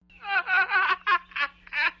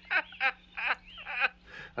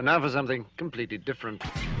And now for something completely different.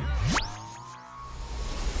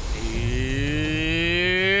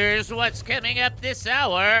 Here's what's coming up this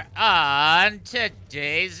hour on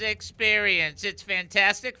Today's Experience. It's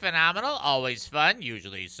fantastic, phenomenal, always fun,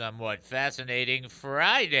 usually somewhat fascinating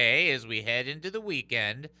Friday as we head into the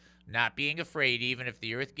weekend. Not being afraid even if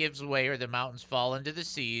the earth gives way or the mountains fall into the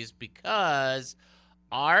seas, because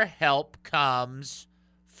our help comes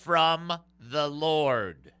from the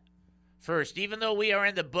Lord. First, even though we are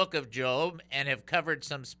in the book of Job and have covered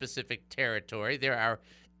some specific territory, there are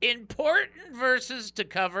important verses to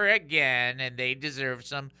cover again, and they deserve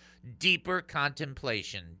some deeper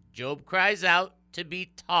contemplation. Job cries out to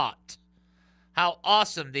be taught. How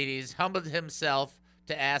awesome that he's humbled himself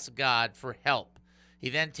to ask God for help. He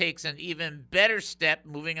then takes an even better step,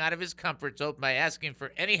 moving out of his comfort zone by asking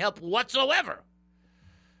for any help whatsoever.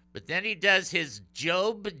 But then he does his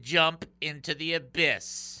Job jump into the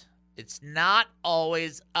abyss. It's not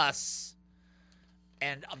always us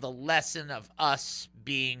and the lesson of us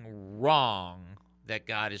being wrong that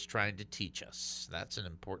God is trying to teach us. That's an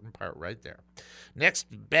important part right there. Next,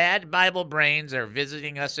 Bad Bible Brains are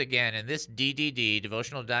visiting us again. In this DDD,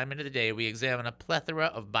 Devotional Diamond of the Day, we examine a plethora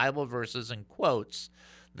of Bible verses and quotes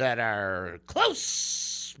that are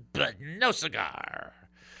close, but no cigar.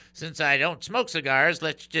 Since I don't smoke cigars,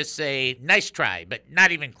 let's just say nice try, but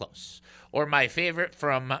not even close. Or my favorite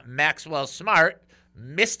from Maxwell Smart,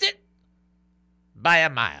 missed it by a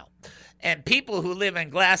mile. And people who live in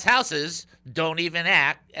glass houses don't even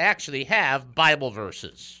actually have Bible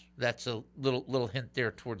verses. That's a little hint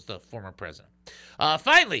there towards the former president.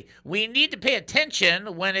 Finally, we need to pay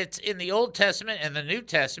attention when it's in the Old Testament and the New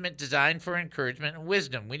Testament designed for encouragement and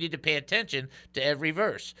wisdom. We need to pay attention to every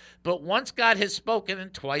verse. But once God has spoken,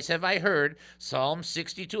 and twice have I heard, Psalm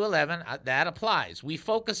 62:11, that applies. We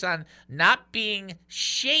focus on not being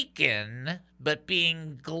shaken, but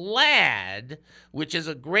being glad, which is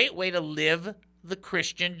a great way to live the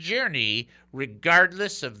Christian journey,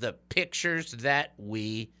 regardless of the pictures that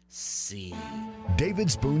we see.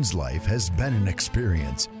 David Spoon's life has been an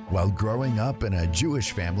experience. While growing up in a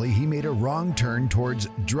Jewish family, he made a wrong turn towards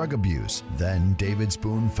drug abuse. Then David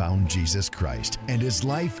Spoon found Jesus Christ, and his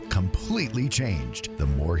life completely changed. The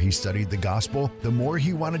more he studied the gospel, the more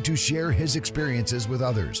he wanted to share his experiences with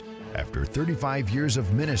others. After 35 years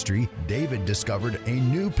of ministry, David discovered a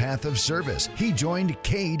new path of service. He joined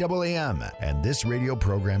KAAM, and this radio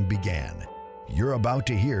program began. You're about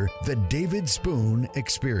to hear the David Spoon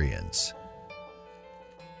Experience.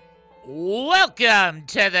 Welcome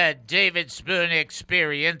to the David Spoon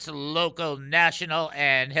Experience, local, national,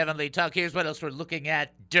 and heavenly talk. Here's what else we're looking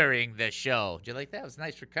at during the show. Did you like that? It was a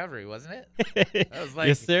nice recovery, wasn't it? That was like,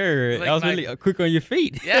 yes, sir. Like I was really quick on your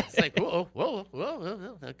feet. Yeah, it's like, whoa.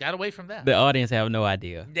 Got away from that. The audience have no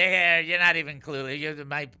idea. Yeah, you're not even clueless.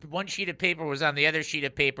 My one sheet of paper was on the other sheet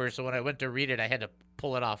of paper, so when I went to read it, I had to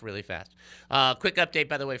pull it off really fast. Quick update,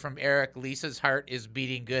 by the way, from Eric. Lisa's heart is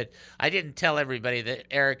beating good. I didn't tell everybody that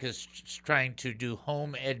Eric is trying to do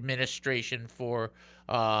home administration for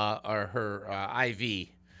her IV,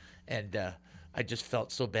 and I just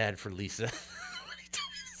felt so bad for Lisa.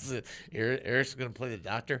 Eric's going to play the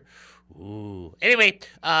doctor. Ooh. Anyway,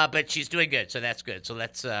 but she's doing good, so that's good. So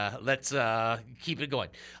let's keep it going.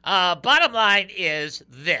 Bottom line is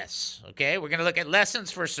this, okay? We're going to look at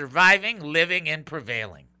lessons for surviving, living, and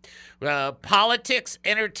prevailing. Politics,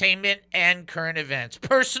 entertainment, and current events.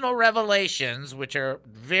 Personal revelations, which are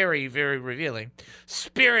very, very revealing.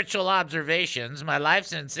 Spiritual observations, my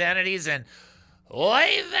life's insanities, and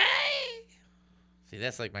oy vey. See,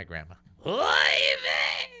 that's like my grandma. Oy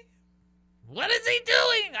vey. What is he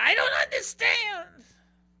doing? I don't understand.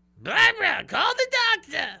 Barbara, call the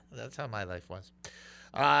doctor. That's how my life was.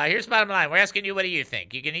 Here's the bottom line. We're asking you, what do you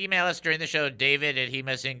think? You can email us during the show,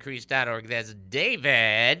 david@hemustincrease.org. That's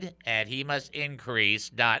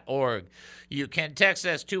david@hemustincrease.org. You can text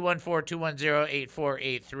us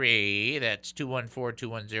 214-210-8483. That's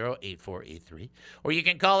 214-210-8483. Or you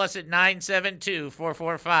can call us at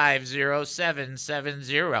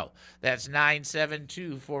 972-445-0770. That's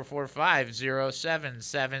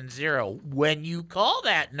 972-445-0770. When you call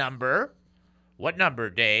that number, what number,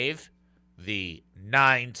 Dave? The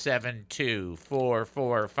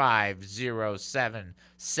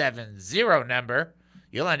 972-445-0770 number,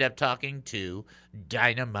 you'll end up talking to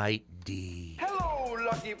Dynamite D. Hello,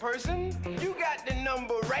 lucky person. You got the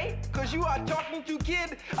number right, because you are talking to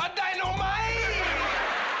Kid Dynamite.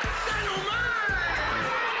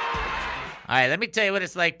 All right, let me tell you what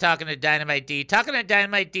it's like talking to Dynamite D. Talking to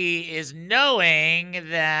Dynamite D is knowing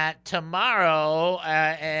that tomorrow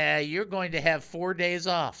you're going to have 4 days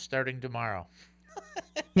off starting tomorrow.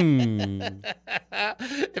 Hmm.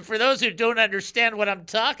 And for those who don't understand what I'm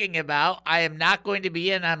talking about, I am not going to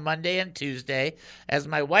be in on Monday and Tuesday, as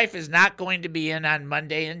my wife is not going to be in on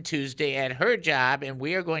Monday and Tuesday at her job, and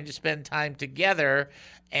we are going to spend time together.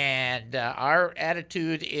 And our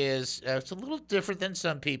attitude is it's a little different than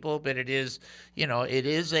some people, but it is, it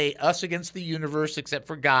is a us against the universe except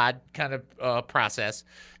for God kind of process.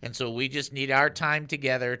 And so we just need our time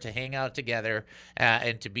together to hang out together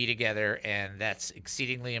and to be together, and that's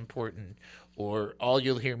exceedingly important. Or all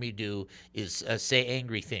you'll hear me do is say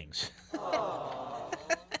angry things. Now,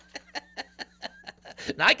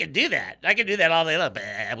 I can do that. I can do that all day long, but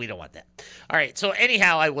we don't want that. All right. So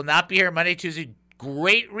anyhow, I will not be here Monday, Tuesday.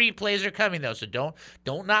 Great replays are coming, though, so don't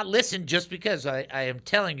not listen just because I am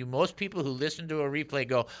telling you, most people who listen to a replay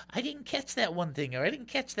go, I didn't catch that one thing, or I didn't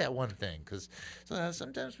catch that one thing, because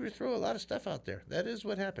sometimes we throw a lot of stuff out there. That is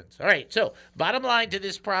what happens. All right, so bottom line to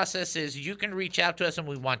this process is you can reach out to us, and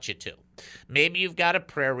we want you to. Maybe you've got a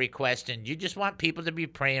prayer request, and you just want people to be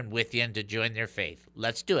praying with you and to join their faith.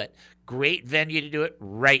 Let's do it. Great venue to do it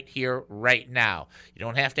right here, right now. You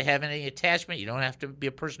don't have to have any attachment. You don't have to be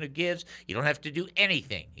a person who gives. You don't have to do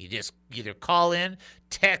anything. You just either call in,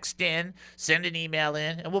 text in, send an email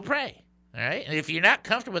in, and we'll pray. All right? And if you're not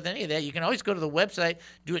comfortable with any of that, you can always go to the website,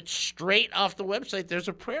 do it straight off the website. There's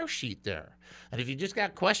a prayer sheet there. And if you just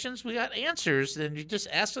got questions, we got answers, then you just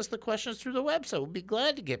ask us the questions through the website. We'll be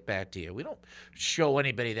glad to get back to you. We don't show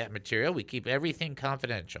anybody that material. We keep everything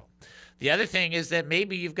confidential. The other thing is that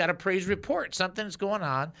maybe you've got a praise report. Something's going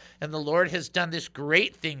on, and the Lord has done this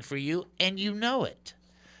great thing for you, and you know it.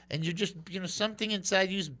 And you're just, something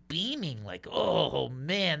inside you's beaming like, oh,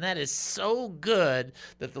 man, that is so good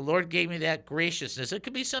that the Lord gave me that graciousness. It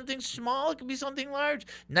could be something small. It could be something large.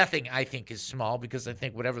 Nothing, I think, is small because I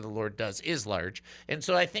think whatever the Lord does is large. And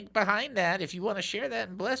so I think behind that, if you want to share that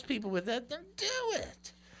and bless people with that, then do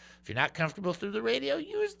it. If you're not comfortable through the radio,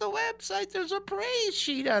 use the website. There's a praise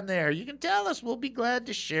sheet on there. You can tell us. We'll be glad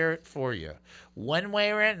to share it for you. One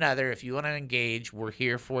way or another, if you want to engage, we're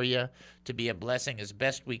here for you to be a blessing as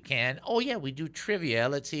best we can. Oh, yeah, we do trivia.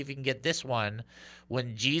 Let's see if you can get this one.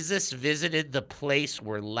 When Jesus visited the place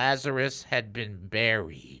where Lazarus had been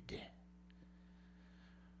buried,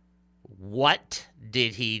 what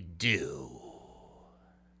did he do?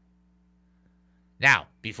 Now,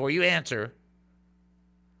 before you answer,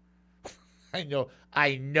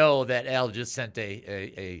 I know that Al just sent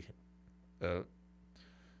a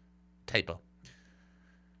typo.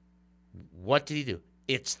 What did he do?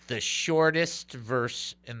 It's the shortest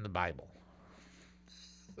verse in the Bible.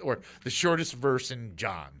 Or the shortest verse in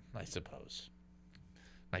John, I suppose.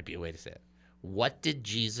 Might be a way to say it. What did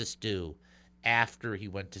Jesus do after he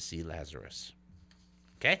went to see Lazarus?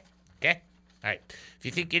 Okay? All right. If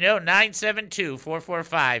you think you know,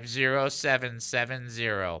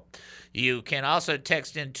 972-445-0770. You can also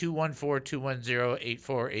text in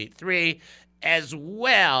 214-210-8483. As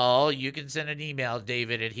well, you can send an email,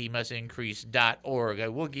 david@hemustincrease.org. I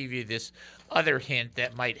will give you this other hint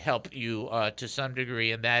that might help you to some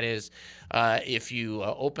degree, and that is if you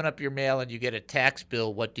open up your mail and you get a tax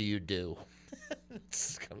bill, what do you do?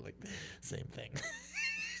 It's kind of like the same thing.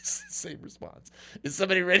 Same response. Is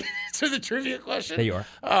somebody ready to answer the trivia question? There you are.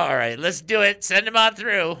 All right, let's do it. Send them on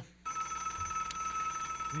through.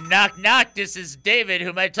 Knock, knock. This is David. Who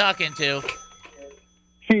am I talking to?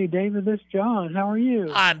 Hey, David, this is John. How are you?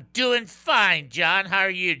 I'm doing fine, John. How are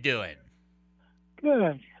you doing?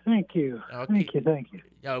 Good. Thank you. Okay. Thank you.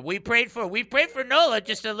 We prayed for Nola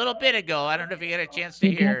just a little bit ago. I don't know if you got a chance to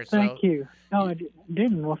hear. Thank you. No, I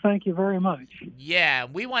didn't. Well, thank you very much. Yeah,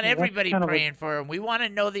 we want everybody praying for her, and we want to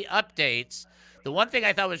know the updates. The one thing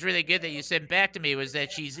I thought was really good that you sent back to me was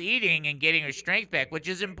that she's eating and getting her strength back, which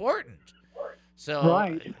is important. So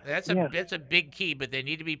right. That's a big key, but they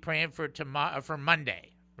need to be praying for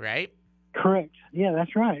Monday, right? Correct. Yeah,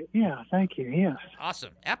 that's right. Yeah, thank you. Yes.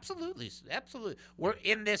 Awesome. Absolutely. We're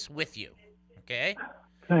in this with you. Okay?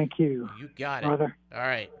 Thank you. You got it. Brother. All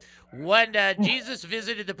right. When Jesus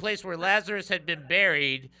visited the place where Lazarus had been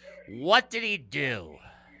buried, what did he do?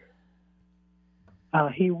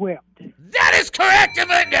 He wept. That is correct,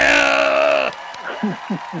 Amanda!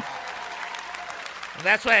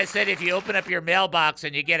 That's why I said if you open up your mailbox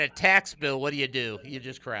and you get a tax bill, what do? You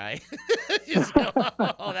just cry. Just go,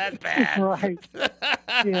 oh, that's bad. Right.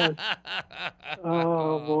 Yes.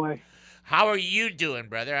 Oh, boy. How are you doing,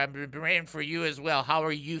 brother? I'm praying for you as well. How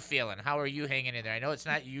are you feeling? How are you hanging in there? I know it's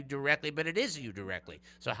not you directly, but it is you directly.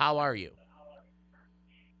 So how are you?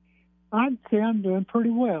 I'd say I'm doing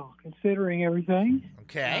pretty well, considering everything.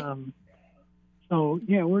 Okay. So,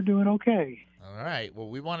 yeah, we're doing okay. All right. Well,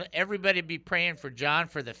 we want everybody to be praying for John,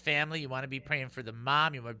 for the family. You want to be praying for the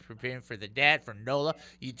mom. You want to be praying for the dad, for Nola.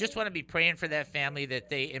 You just want to be praying for that family, that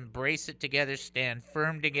they embrace it together, stand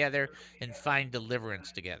firm together, and find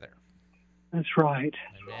deliverance together. That's right.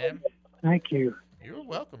 Amen. Thank you. You're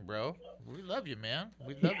welcome, bro. We love you, man.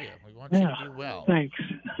 We love you. We want you to do well. Thanks.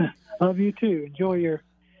 Love you too. Enjoy your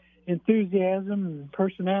enthusiasm and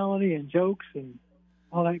personality and jokes and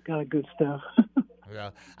all that kind of good stuff.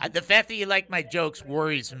 Well, the fact that you like my jokes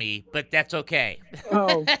worries me, but that's okay.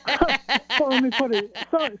 Oh, well, let me put it.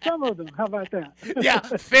 Some of them. How about that? Yeah,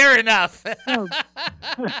 fair enough. Oh.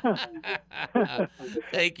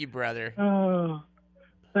 Thank you, brother. Oh,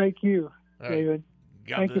 thank you, All right. David.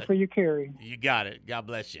 God Thank you bless. for your caring. You got it. God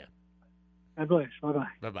bless you. God bless. Bye-bye.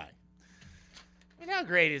 Bye-bye. I mean, how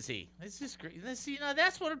great is he? This is great.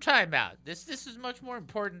 That's what I'm talking about. This is much more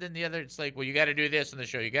important than the other. It's like, well, you got to do this in the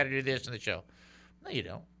show. You got to do this in the show. No, you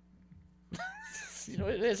don't. You know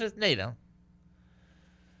what it is? No, you don't.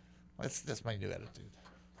 That's my new attitude.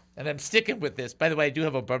 And I'm sticking with this. By the way, I do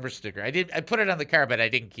have a bumper sticker. I put it on the car, but I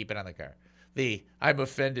didn't keep it on the car. The "I'm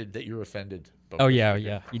offended that you're offended" bumper Oh, yeah, sticker.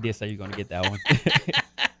 yeah. You did say you're going to get that one.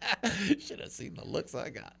 Should have seen the looks I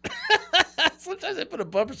got. Sometimes I put a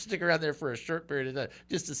bumper sticker on there for a short period of time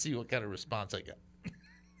just to see what kind of response I got.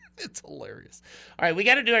 It's hilarious. All right, we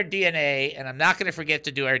got to do our DNA, and I'm not going to forget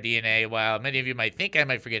to do our DNA. While many of you might think I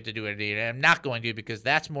might forget to do our DNA, I'm not going to, because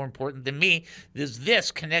that's more important than me. There's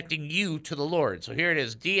this connecting you to the Lord. So here it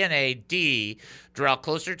is, DNA, D, draw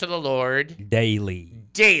closer to the Lord. Daily.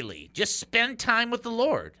 Daily. Just spend time with the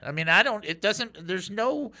Lord. I mean, there's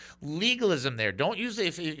no legalism there. Don't use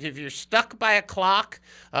it. If you're stuck by a clock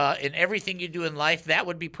in everything you do in life, that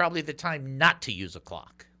would be probably the time not to use a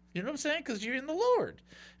clock. You know what I'm saying? Because you're in the Lord.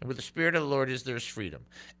 And where the Spirit of the Lord is, there's freedom.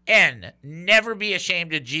 N, never be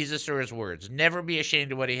ashamed of Jesus or his words. Never be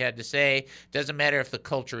ashamed of what he had to say. Doesn't matter if the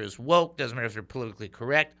culture is woke. Doesn't matter if they're politically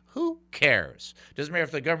correct. Who cares? Doesn't matter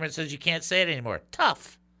if the government says you can't say it anymore.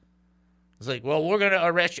 Tough. It's like, well, we're going to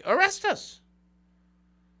arrest you. Arrest us.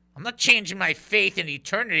 I'm not changing my faith in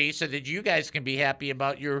eternity so that you guys can be happy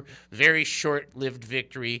about your very short-lived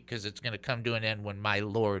victory, because it's going to come to an end when my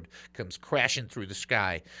Lord comes crashing through the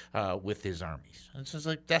sky with his armies. And so it's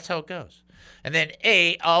like, that's how it goes. And then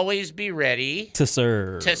A, always be ready To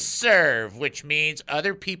serve. to serve, which means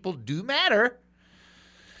other people do matter.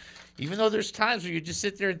 Even though there's times where you just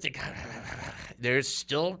sit there and think, you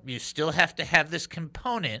still have to have this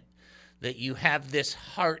component that you have this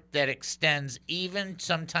heart that extends even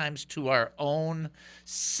sometimes to our own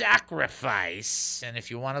sacrifice. And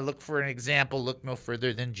if you want to look for an example, look no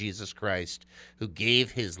further than Jesus Christ, who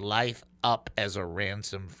gave his life up as a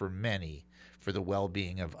ransom for many for the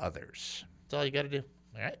well-being of others. That's all you got to do.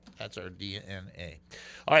 All right, that's our DNA.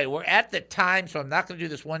 All right, we're at the time, so I'm not going to do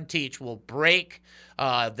this one teach. We'll break,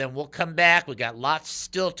 then we'll come back. We got lots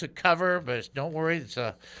still to cover, but don't worry, it's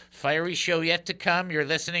a fiery show yet to come. You're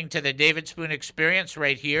listening to the David Spoon Experience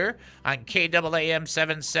right here on KAAM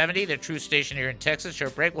 770, the true station here in Texas.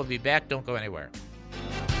 Short break, we'll be back. Don't go anywhere.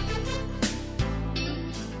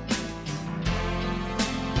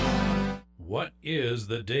 What is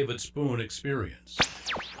the David Spoon Experience?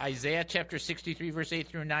 Isaiah chapter 63, verse 8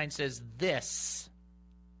 through 9 says this.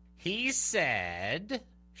 He said,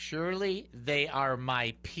 surely they are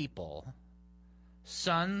my people,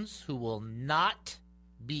 sons who will not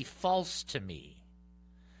be false to me.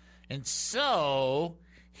 And so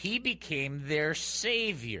he became their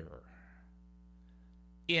savior.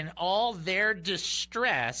 In all their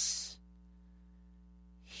distress,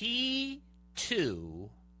 he too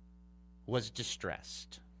was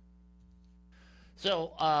distressed.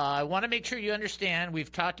 So I want to make sure you understand.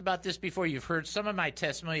 We've talked about this before. You've heard some of my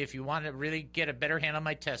testimony. If you want to really get a better handle on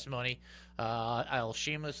my testimony, I'll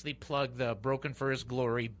shamelessly plug the Broken for His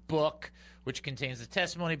Glory book, which contains the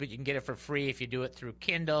testimony, but you can get it for free if you do it through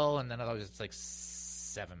Kindle, and then otherwise it's like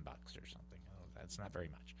 $7 or something. That's not very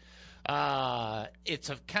much.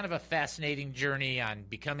 It's a kind of a fascinating journey on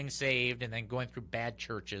becoming saved and then going through bad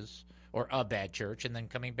churches or a bad church and then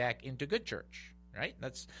coming back into good church. Right?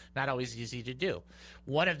 That's not always easy to do.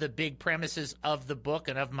 One of the big premises of the book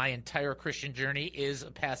and of my entire Christian journey is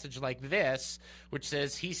a passage like this, which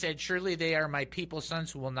says, he said, surely they are my people,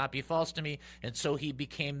 sons who will not be false to me. And so he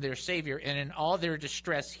became their savior. And in all their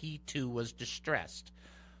distress, he too was distressed.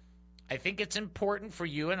 I think it's important for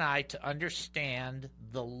you and I to understand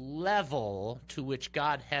the level to which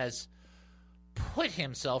God has put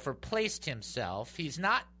himself or placed himself. He's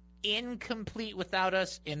not incomplete without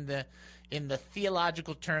us in the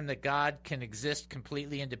theological term that God can exist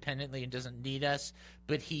completely independently and doesn't need us,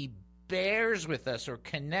 but he bears with us or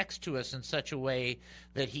connects to us in such a way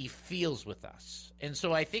that he feels with us. And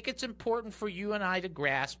so I think it's important for you and I to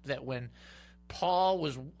grasp that when Paul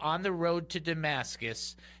was on the road to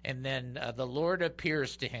Damascus, and then the Lord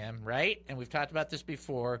appears to him, right? And we've talked about this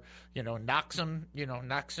before. Knocks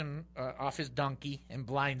him off his donkey and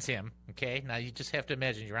blinds him. Okay, now you just have to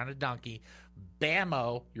imagine you're on a donkey,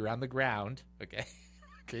 bammo, you're on the ground. Okay,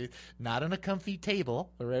 okay, not on a comfy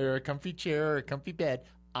table or a comfy chair or a comfy bed,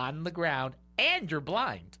 on the ground, and you're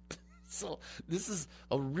blind. So this is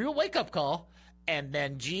a real wake-up call. And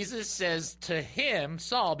then Jesus says to him,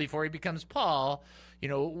 Saul, before he becomes Paul,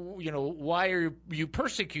 why are you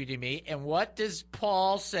persecuting me? And what does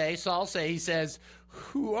Saul say? He says,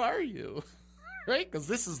 who are you? Right? Because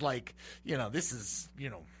this is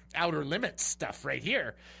outer limits stuff right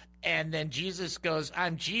here. And then Jesus goes,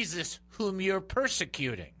 I'm Jesus whom you're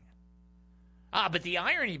persecuting. But the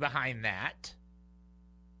irony behind that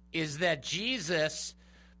is that Jesus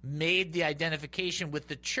made the identification with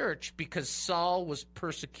the church because Saul was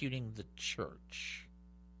persecuting the church.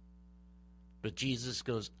 But Jesus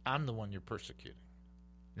goes, I'm the one you're persecuting.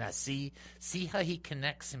 Now see how he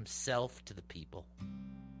connects himself to the people.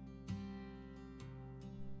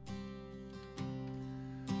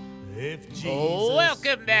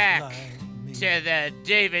 Welcome back to the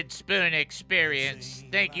David Spoon Experience.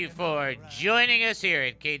 Thank you for joining us here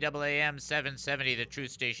at KAAM 770, the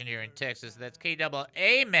Truth Station here in Texas. That's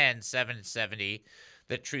KAAM 770,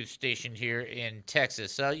 the Truth Station here in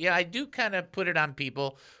Texas. So, yeah, I do kind of put it on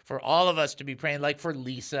people for all of us to be praying, like for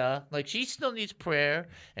Lisa. Like, she still needs prayer,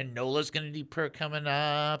 and Nola's going to need prayer coming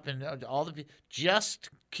up, and all the people. Just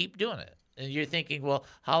keep doing it. And you're thinking, well,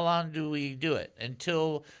 how long do we do it?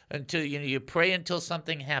 Until you pray until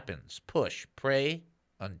something happens. Push. Pray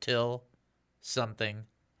until something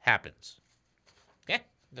happens. Okay?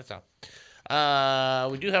 That's all.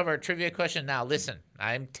 We do have our trivia question. Now, listen,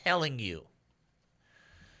 I'm telling you.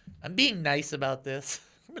 I'm being nice about this.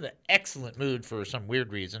 I'm in an excellent mood for some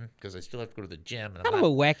weird reason because I still have to go to the gym. And Kind of a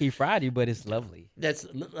wacky Friday, but it's lovely. That's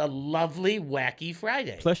a lovely, wacky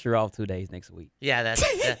Friday. Plus, you're off 2 days next week. Yeah,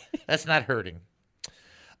 that's not hurting.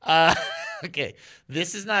 Okay,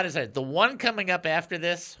 this is not as hard. The one coming up after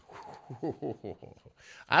this,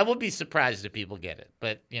 I will be surprised if people get it.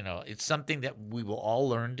 But, it's something that we will all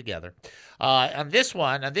learn together. On this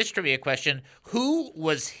trivia question, who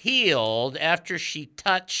was healed after she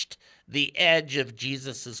touched the edge of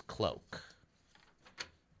Jesus's cloak?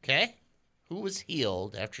 Okay? Who was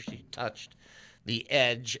healed after she touched the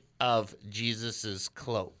edge of Jesus's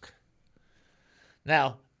cloak?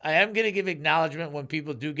 Now, I am going to give acknowledgement when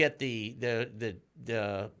people do get the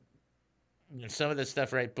some of the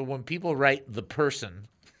stuff right, but when people write the person,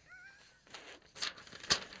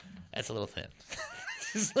 that's a little thin.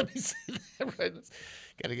 Just let me say that right.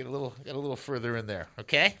 Got to get a little further in there.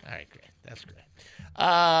 Okay. All right. Great. That's great.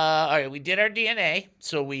 All right. We did our DNA,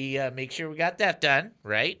 so we make sure we got that done.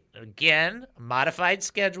 Right. Again, modified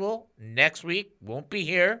schedule. Next week won't be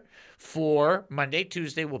here for Monday,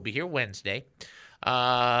 Tuesday. We'll be here Wednesday.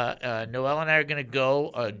 Noelle and I are going to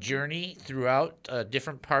go a journey throughout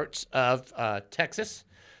different parts of Texas.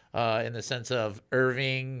 In the sense of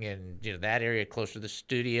Irving and that area closer to the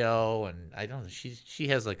studio, and I don't know, she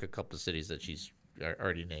has like a couple of cities that she's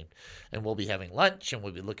already named, and we'll be having lunch and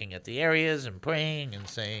we'll be looking at the areas and praying and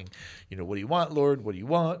saying, what do you want, Lord? What do you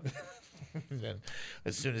want? And then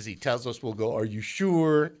as soon as he tells us, we'll go, are you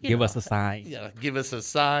sure? Give us a sign. Yeah, give us a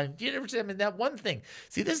sign. Do you ever say, that one thing?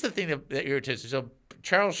 See, this is the thing that irritates me. So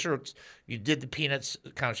Charles Schultz, you did the Peanuts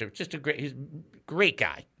concept. Just he's a great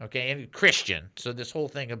guy, okay, and Christian. So this whole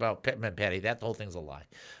thing about Petman Patty, that whole thing's a lie.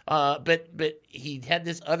 But he had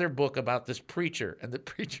this other book about this preacher, and the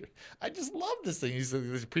preacher, I just love this thing.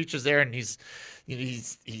 The preacher's there, and he's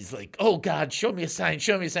like, oh God, show me a sign,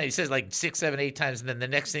 show me a sign. He says like 6, 7, 8 times, and then the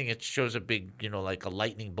next thing it shows a big, like a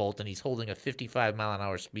lightning bolt, and he's holding a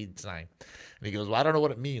 55-mile-an-hour speed sign, and he goes, well, I don't know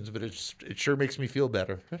what it means, but it sure makes me feel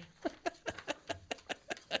better.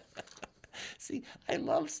 See, I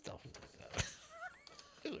love stuff like that.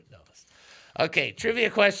 Who knows? Okay,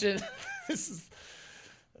 trivia question. This is.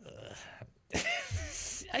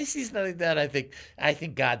 I see something like that. I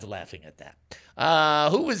think God's laughing at that.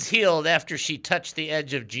 Who was healed after she touched the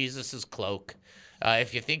edge of Jesus's cloak?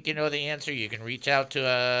 If you think you know the answer, you can reach out to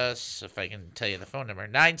us. If I can tell you the phone number,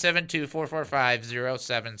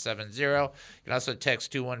 972-445-0770. You can also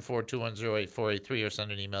text 214-210-8483 or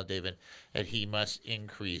send an email, David, at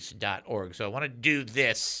hemustincrease.org. So I want to do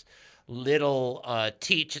this little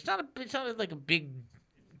teach. It's not like a big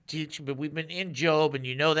teach, but we've been in Job, and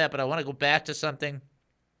you know that, but I want to go back to something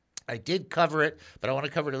I did cover it, but I want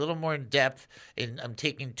to cover it a little more in depth. And I'm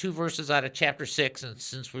taking 2 verses out of chapter 6, and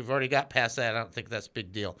since we've already got past that, I don't think that's a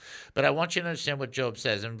big deal. But I want you to understand what Job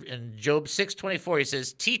says. In Job 6:24, he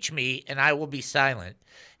says, "Teach me, and I will be silent.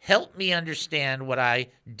 Help me understand what I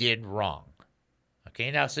did wrong." Okay,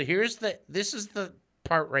 now, so this is the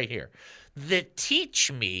part right here. The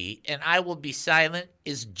 "teach me, and I will be silent"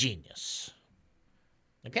 is genius.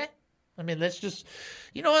 Okay? I mean, let's just,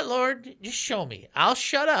 you know what, Lord? Just show me. I'll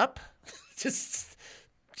shut up. Just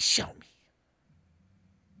show me.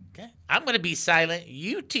 Okay? I'm going to be silent.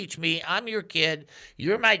 You teach me. I'm your kid.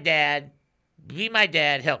 You're my dad. Be my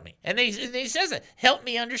dad. Help me. And he says it. Help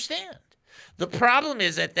me understand. The problem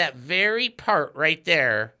is at that very part right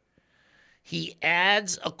there, he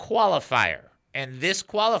adds a qualifier. And this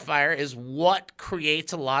qualifier is what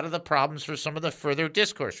creates a lot of the problems for some of the further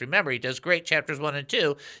discourse. Remember, he does great chapters 1 and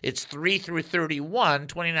 2. It's 3 through 31,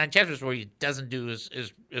 29 chapters where he doesn't do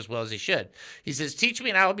as well as he should. He says, "Teach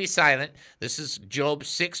me and I will be silent." This is Job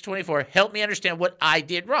 6:24. "Help me understand what I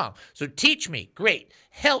did wrong." So teach me. Great.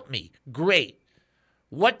 Help me. Great.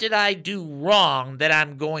 What did I do wrong that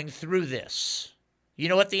I'm going through this? You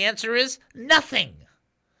know what the answer is? Nothing.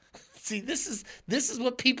 See, this is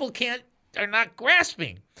what people are not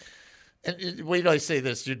grasping. And wait till I say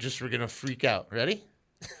this, we're going to freak out. Ready?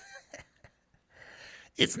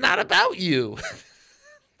 It's not about you.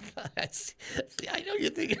 See, I know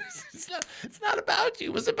you're thinking it's not about you.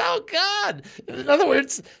 It was about God. In other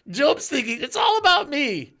words, Job's thinking it's all about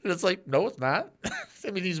me. And it's like, no, it's not.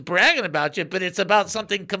 I mean, he's bragging about you, but it's about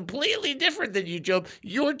something completely different than you, Job.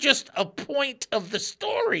 You're just a point of the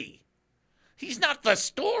story. He's not the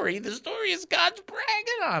story. The story is God's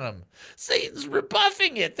bragging on him. Satan's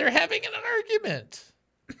rebuffing it. They're having an argument.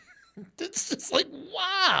 It's just like,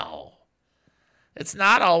 wow. It's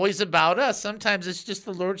not always about us. Sometimes it's just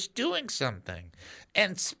the Lord's doing something.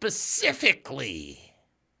 And specifically,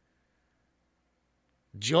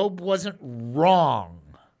 Job wasn't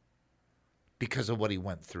wrong because of what he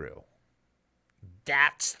went through.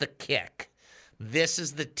 That's the kick. This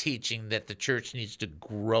is the teaching that the church needs to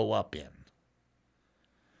grow up in.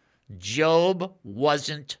 Job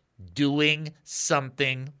wasn't doing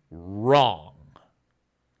something wrong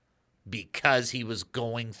because he was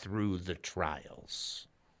going through the trials.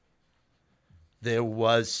 There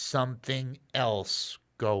was something else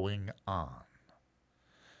going on.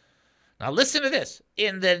 Now listen to this.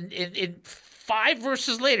 In 5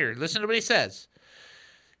 verses later, listen to what he says.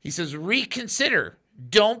 He says, "Reconsider.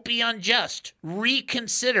 Don't be unjust.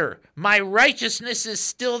 Reconsider. My righteousness is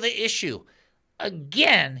still the issue."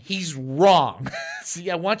 Again, he's wrong. See,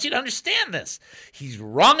 I want you to understand this. He's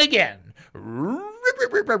wrong again.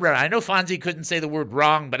 I know Fonzie couldn't say the word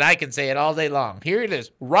wrong, but I can say it all day long. Here it is.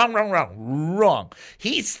 Wrong, wrong, wrong, wrong.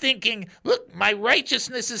 He's thinking, look, my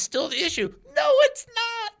righteousness is still the issue. No, it's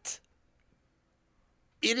not.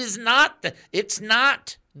 It is not. It's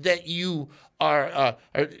not that you are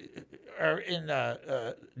in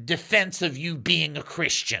defense of you being a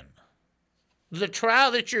Christian. The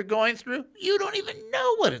trial that you're going through, you don't even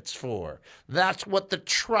know what it's for. That's what the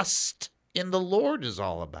trust in the Lord is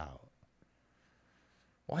all about.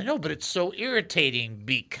 Well, I know, but it's so irritating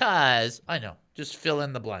because, I know, just fill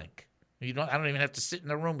in the blank. I don't even have to sit in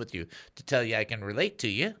the room with you to tell you I can relate to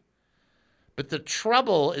you. But the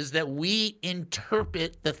trouble is that we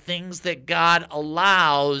interpret the things that God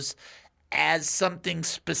allows as something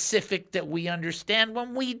specific that we understand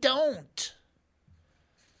when we don't.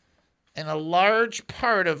 And a large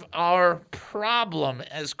part of our problem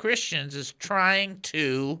as Christians is trying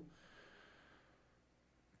to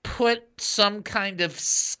put some kind of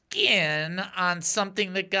skin on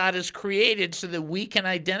something that God has created so that we can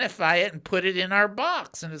identify it and put it in our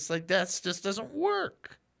box. And it's like, that just doesn't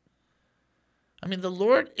work. I mean, the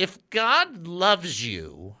Lord, if God loves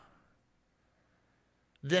you,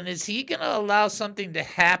 then is he going to allow something to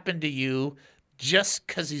happen to you just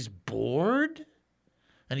because he's bored?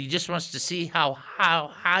 And he just wants to see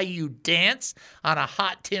how you dance on a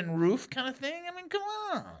hot tin roof kind of thing? I mean, come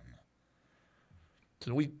on.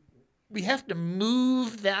 So we have to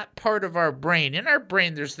move that part of our brain. In our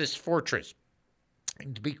brain, there's this fortress.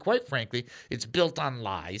 And to be quite frankly, it's built on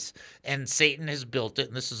lies, and Satan has built it,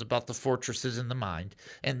 and this is about the fortresses in the mind.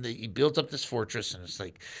 And he built up this fortress, and it's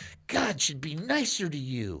like, God should be nicer to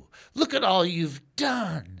you. Look at all you've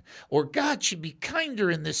done. Or God should be kinder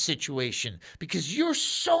in this situation because you're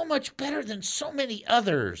so much better than so many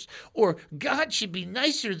others. Or God should be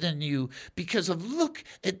nicer than you because of look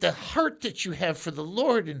at the heart that you have for the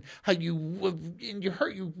Lord and how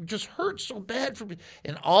you just hurt so bad for me.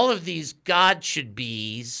 And all of these God should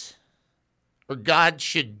be's or God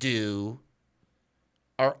should do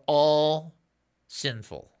are all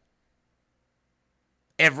sinful.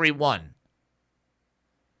 Every one.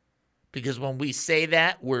 Because when we say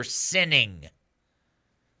that, we're sinning.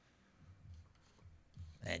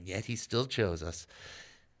 And yet he still chose us.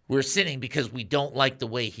 We're sinning because we don't like the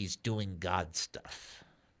way he's doing God stuff.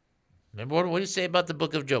 Remember what do you say about the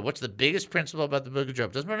book of Job? What's the biggest principle about the book of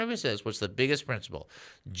Job? Doesn't matter what it says. What's the biggest principle?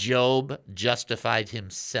 Job justified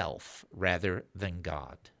himself rather than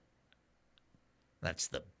God. That's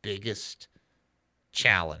the biggest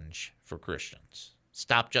challenge for Christians.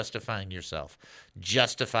 Stop justifying yourself.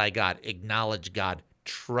 Justify God. Acknowledge God.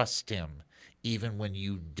 Trust him even when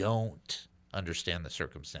you don't understand the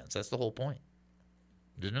circumstance. That's the whole point,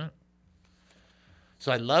 isn't it?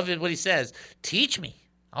 So I love it what he says. Teach me.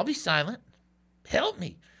 I'll be silent. Help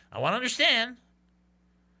me. I want to understand.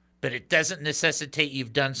 But it doesn't necessitate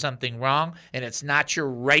you've done something wrong, and it's not your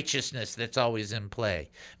righteousness that's always in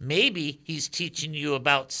play. Maybe he's teaching you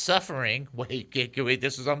about suffering. Wait,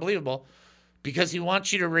 this is unbelievable. Because he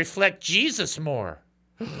wants you to reflect Jesus more.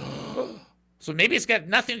 So maybe it's got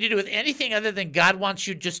nothing to do with anything other than God wants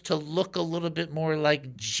you just to look a little bit more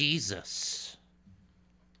like Jesus,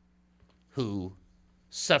 who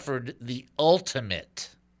suffered the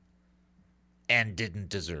ultimate and didn't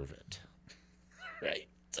deserve it. Right?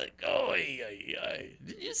 It's like,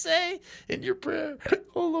 did you say in your prayer,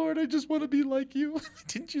 oh, Lord, I just want to be like you?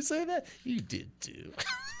 Didn't you say that? You did too.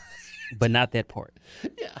 But not that part.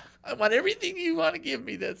 Yeah. I want everything you want to give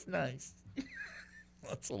me. That's nice.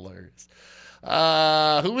 That's hilarious.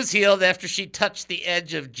 Who was healed after she touched the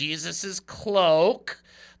edge of Jesus's cloak?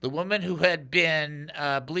 The woman who had been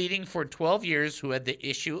bleeding for 12 years, who had the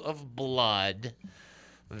issue of blood.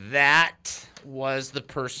 That was the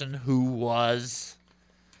person who was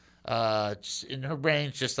in her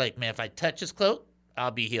brain, just like, man, if I touch his cloak, I'll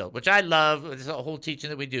be healed, which I love. There's a whole teaching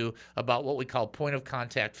that we do about what we call point of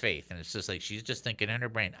contact faith. And it's just like she's just thinking in her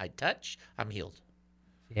brain, I touch, I'm healed.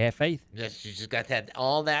 Yeah, faith. Yes, she just got that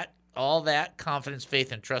all that confidence,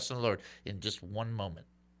 faith, and trust in the Lord in just one moment.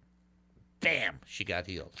 Bam, she got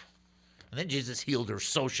healed. And then Jesus healed her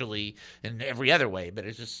socially in every other way, but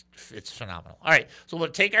it's phenomenal. All right, so we'll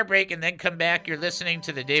take our break and then come back. You're listening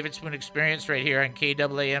to the David Spoon Experience right here on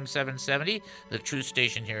KAAM 770, the Truth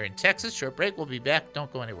Station here in Texas. Short break, we'll be back. Don't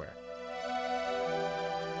go anywhere.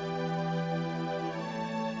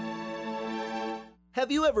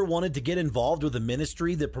 Have you ever wanted to get involved with a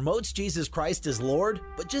ministry that promotes Jesus Christ as Lord,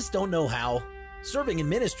 but just don't know how? Serving in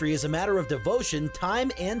ministry is a matter of devotion,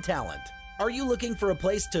 time, and talent. Are you looking for a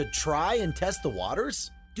place to try and test the waters?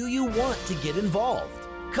 Do you want to get involved?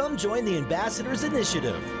 Come join the Ambassadors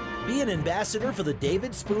Initiative. Be an ambassador for the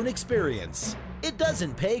David Spoon Experience. It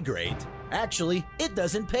doesn't pay great. Actually, it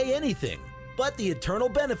doesn't pay anything. But the eternal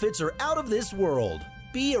benefits are out of this world.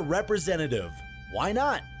 Be a representative. Why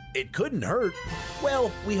not? It couldn't hurt.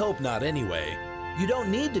 Well, we hope not anyway. You don't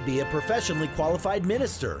need to be a professionally qualified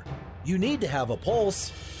minister. You need to have a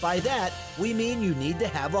pulse. By that, we mean you need to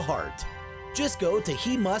have a heart. Just go to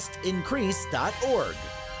hemustincrease.org.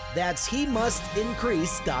 That's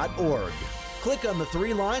hemustincrease.org. Click on the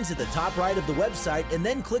 3 lines at the top right of the website and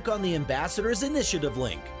then click on the Ambassadors Initiative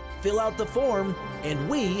link. Fill out the form and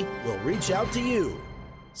we will reach out to you.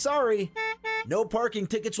 Sorry, no parking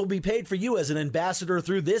tickets will be paid for you as an ambassador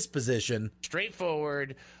through this position.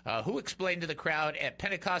 Straightforward. Who explained to the crowd at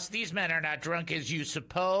Pentecost, these men are not drunk as you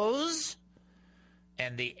suppose?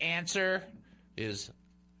 And the answer is,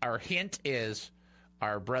 our hint is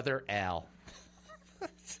our brother Al.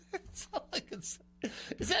 That's all I can say.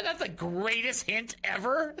 Is that not the greatest hint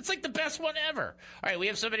ever? It's like the best one ever. All right, we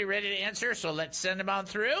have somebody ready to answer, so let's send them on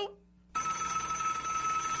through.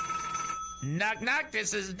 Knock, knock.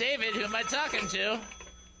 This is David. Who am I talking to?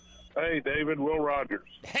 Hey, David. Will Rogers.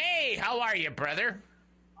 Hey, how are you, brother?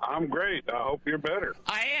 I'm great. I hope you're better.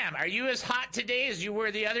 I am. Are you as hot today as you were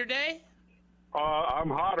the other day? I'm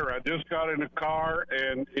hotter. I just got in a car,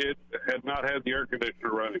 and it had not had the air conditioner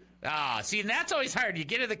running. See, and that's always hard. You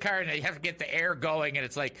get in the car, and you have to get the air going, and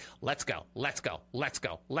it's like, let's go, let's go, let's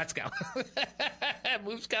go, let's go. It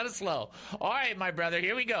moves kind of slow. All right, my brother,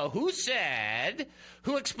 here we go. Who explained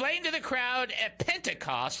to the crowd at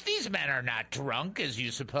Pentecost, these men are not drunk, as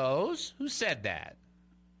you suppose? Who said that?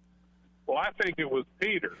 Well, I think it was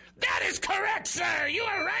Peter. That is correct, sir. You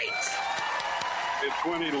are right. It's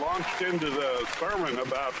when he launched into the sermon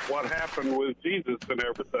about what happened with Jesus and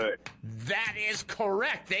everything. That is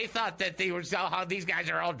correct. They thought that they were how these guys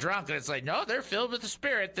are all drunk, and it's like, no, they're filled with the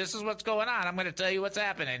Spirit. This is what's going on. I'm going to tell you what's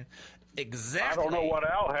happening. Exactly. I don't know what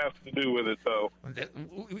Al has to do with it, though.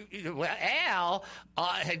 Well, Al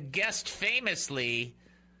had guessed famously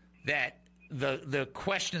that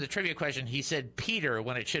the trivia question, he said Peter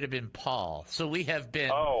when it should have been Paul. So we have been.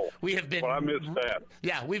 Well, I missed that.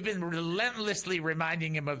 Yeah, we've been relentlessly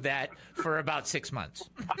reminding him of that for about 6 months.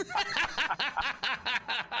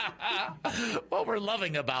 What we're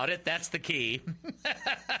loving about it, that's the key.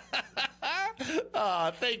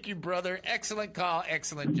 Thank you, brother. Excellent call.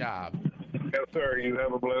 Excellent job. Yes, sir. You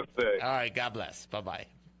have a blessed day. All right. God bless. Bye-bye.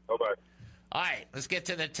 Bye-bye. All right. Let's get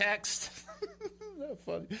to the text. That's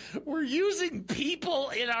funny. We're using people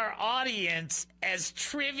in our audience as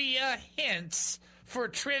trivia hints for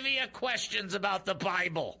trivia questions about the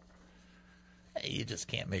Bible. Hey, you just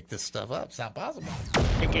can't make this stuff up. It's not possible.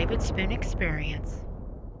 The David Spoon Experience.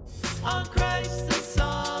 On Christ the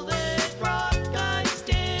solid rock I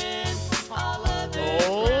stand. All other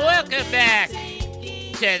Welcome back to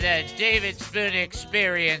the David Spoon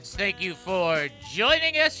Experience. Thank you for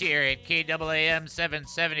joining us here at KAAM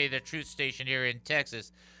 770, the Truth Station here in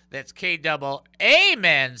Texas. That's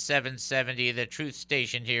KAAM 770, the Truth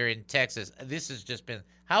Station here in Texas. This has just been,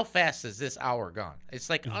 how fast has this hour gone? It's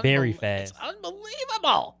like very fast. It's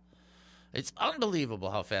unbelievable. It's unbelievable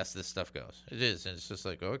how fast this stuff goes. It is. And it's just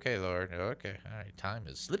like, okay, Lord. Okay. All right. Time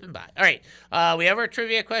is slipping by. All right. We have our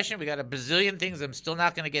trivia question. We got a bazillion things. I'm still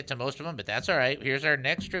not going to get to most of them, but that's all right. Here's our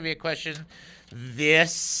next trivia question.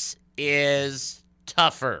 This is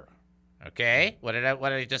tougher. Okay?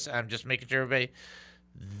 I'm just making sure everybody,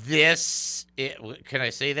 can I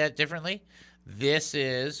say that differently? This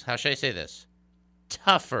is, how should I say this?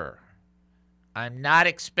 Tougher. I'm not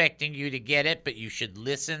expecting you to get it, but you should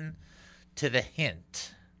listen to the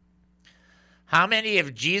hint. How many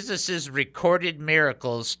of Jesus' recorded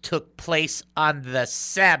miracles took place on the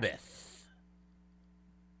Sabbath?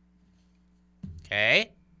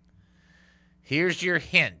 Okay. Here's your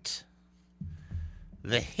hint.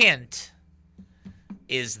 The hint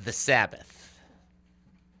is the Sabbath.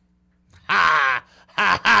 Ha!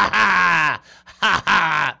 Ha ha ha! Ha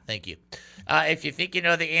ha! Thank you. If you think you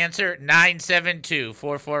know the answer,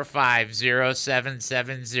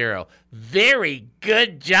 972-445-0770. Very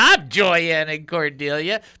good job, Joyanne and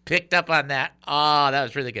Cordelia. Picked up on that. Oh, that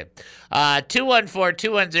was really good.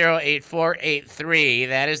 214-210-8483.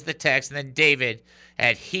 That is the text. And then David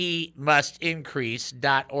at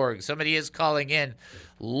hemustincrease.org. Somebody is calling in.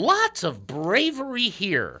 Lots of bravery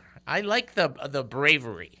here. I like the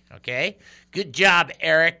bravery, okay? Good job,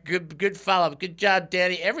 Eric. Good follow-up. Good job,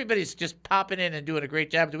 Danny. Everybody's just popping in and doing a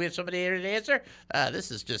great job. Do we have somebody here to answer?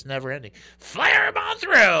 This is just never-ending. Fire them on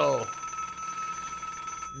through!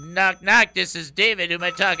 Knock, knock. This is David. Who am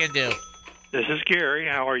I talking to? This is Gary.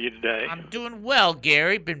 How are you today? I'm doing well,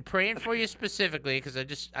 Gary. Been praying for you specifically because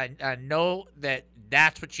I know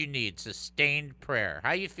that's what you need, sustained prayer.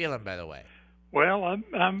 How you feeling, by the way? Well,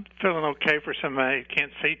 I'm feeling okay for somebody who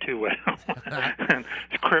can't see too well.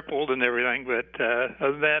 It's crippled and everything, but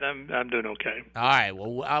other than that, I'm doing okay. All right.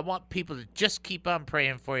 Well, I want people to just keep on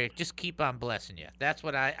praying for you. Just keep on blessing you. That's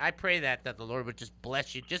what I pray that the Lord would just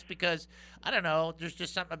bless you. Just because I don't know, there's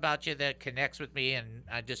just something about you that connects with me, and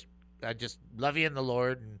I just love you in the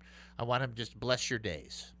Lord, and I want Him just bless your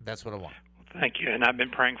days. That's what I want. Thank you, and I've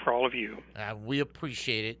been praying for all of you. We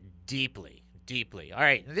appreciate it deeply. Deeply. All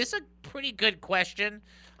right. This is a pretty good question.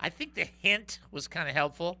 I think the hint was kind of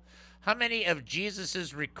helpful. How many of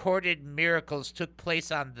Jesus' recorded miracles took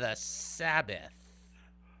place on the Sabbath?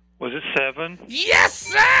 Was it 7? Yes,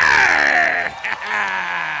 sir!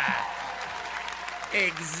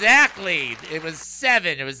 Exactly. It was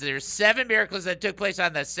 7. There's 7 miracles that took place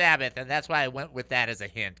on the Sabbath, and that's why I went with that as a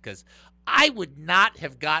hint, because I would not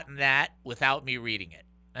have gotten that without me reading it.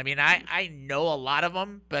 I mean, I know a lot of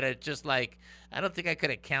them, but it's just like, I don't think I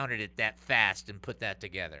could have counted it that fast and put that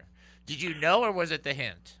together. Did you know, or was it the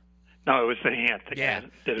hint? No, it was the hint. Yeah.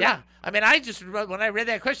 I mean, when I read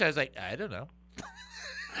that question, I was like, I don't know.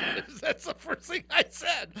 That's the first thing I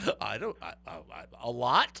said. A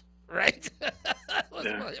lot, right? That was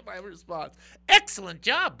my response. Excellent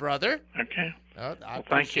job, brother. Okay. Well,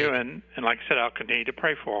 thank you, and like I said, I'll continue to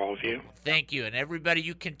pray for all of you. Thank you, and everybody,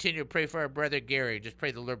 you continue to pray for our brother Gary. Just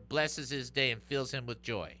pray the Lord blesses his day and fills him with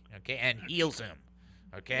joy, okay, and heals him,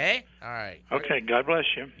 okay? All right. Okay, God bless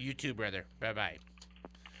you. You too, brother. Bye-bye.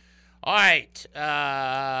 All right,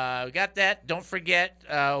 we got that. Don't forget,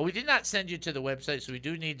 we did not send you to the website, so we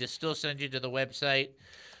do need to still send you to the website.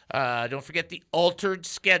 Don't forget the altered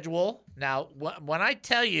schedule. Now, when I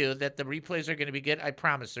tell you that the replays are going to be good, I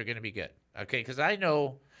promise they're going to be good. Okay, because I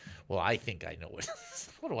know, well, I think I know it.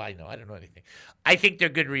 What do I know? I don't know anything. I think they're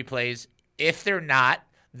good replays. If they're not,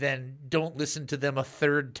 then don't listen to them a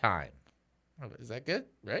third time. Is that good?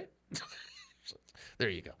 Right? There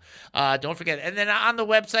you go. Don't forget. And then on the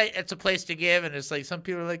website, it's a place to give. And it's like some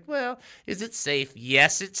people are like, well, is it safe?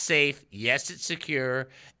 Yes, it's safe. Yes, it's secure.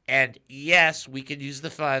 And yes, we can use the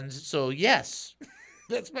funds. So yes,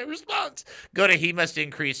 that's my response. Go to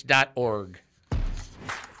hemustincrease.org.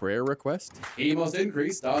 Prayer request?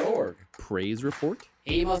 HeMustIncrease.org. Praise report?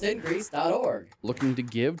 HeMustIncrease.org. Looking to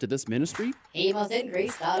give to this ministry?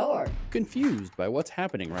 HeMustIncrease.org. Confused by what's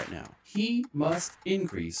happening right now?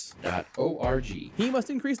 HeMustIncrease.org.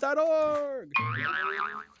 HeMustIncrease.org.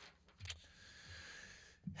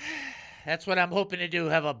 That's what I'm hoping to do.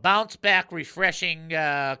 Have a bounce back, refreshing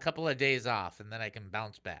couple of days off, and then I can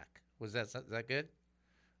bounce back. Is that good?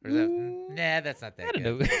 Or is that, nah, that's not that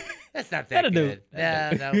good. That's not that good.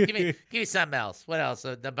 No. Give me something else. What else?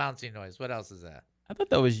 The bouncing noise. What else is that? I thought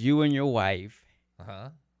that was you and your wife. You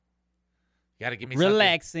got to give me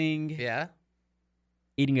relaxing. Something. Yeah.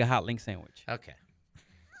 Eating a hot link sandwich. Okay.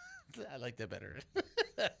 I like that better.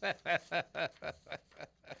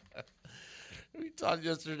 We talked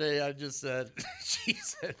yesterday. I just said,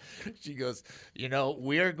 she goes,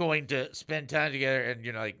 we are going to spend time together, and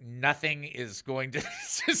like nothing is going to.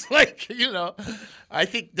 It's just like, I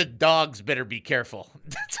think the dogs better be careful.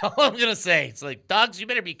 That's all I'm gonna say. It's like, dogs, you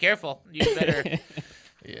better be careful. You better.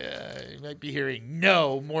 Yeah, you might be hearing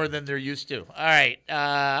no more than they're used to. All right,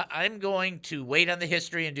 I'm going to wait on the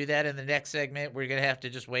history and do that in the next segment. We're going to have to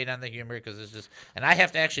just wait on the humor because it's just, and I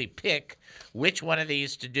have to actually pick which one of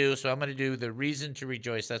these to do. So I'm going to do the Reason to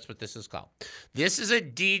Rejoice. That's what this is called. This is a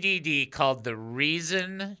DDD called the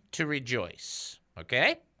Reason to Rejoice.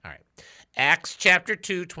 Okay? All right. Acts chapter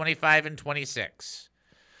 2, 25 and 26.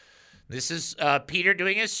 This is Peter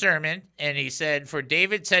doing his sermon, and he said, "For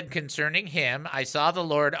David said concerning him, I saw the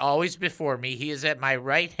Lord always before me. He is at my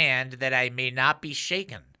right hand, that I may not be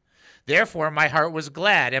shaken. Therefore my heart was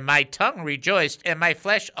glad, and my tongue rejoiced, and my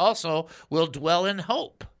flesh also will dwell in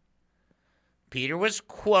hope." Peter was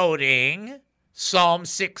quoting Psalm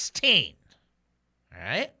 16. All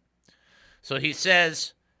right? So he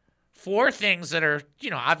says 4 things that are,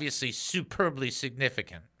 obviously superbly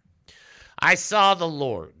significant. I saw the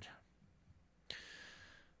Lord.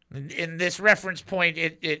 In this reference point,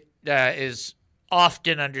 it is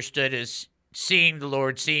often understood as seeing the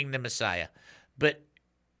Lord, seeing the Messiah. But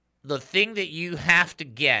the thing that you have to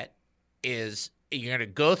get is you're going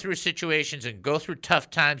to go through situations and go through tough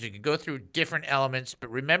times. You can go through different elements.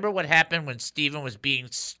 But remember what happened when Stephen was being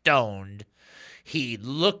stoned. He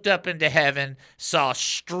looked up into heaven, saw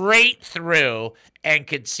straight through, and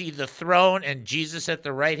could see the throne and Jesus at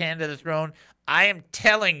the right hand of the throne. I am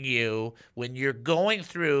telling you, when you're going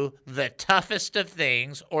through the toughest of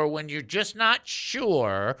things, or when you're just not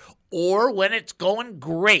sure, or when it's going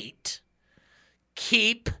great,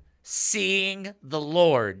 keep seeing the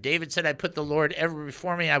Lord. David said, I put the Lord ever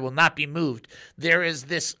before me, I will not be moved. There is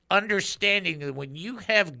this understanding that when you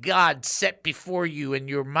have God set before you in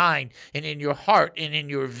your mind and in your heart and in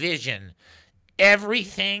your vision,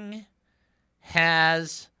 everything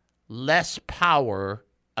has less power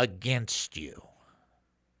against you.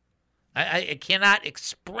 I cannot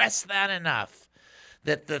express that enough,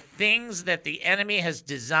 that the things that the enemy has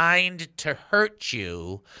designed to hurt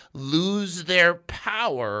you lose their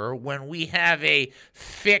power when we have a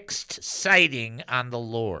fixed sighting on the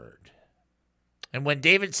Lord. And when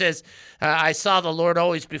David says, I saw the Lord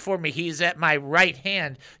always before me, he's at my right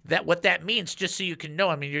hand, that what that means, just so you can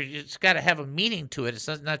know, it's got to have a meaning to it. It's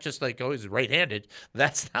not just like, oh, he's right-handed.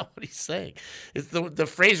 That's not what he's saying. It's the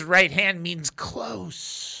phrase right hand means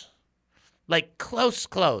close. Like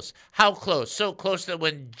close. How close? So close that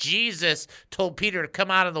when Jesus told Peter to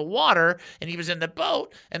come out of the water and he was in the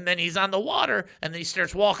boat and then he's on the water and then he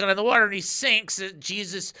starts walking on the water and he sinks,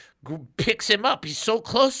 Jesus picks him up. He's so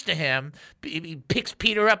close to him. He picks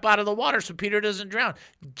Peter up out of the water so Peter doesn't drown.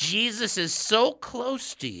 Jesus is so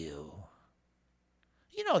close to you.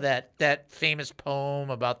 You know that famous poem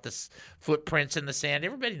about the footprints in the sand?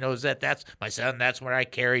 Everybody knows that. That's my son, that's where I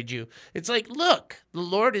carried you. It's like, look, the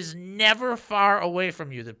Lord is never far away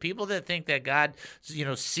from you. The people that think that God,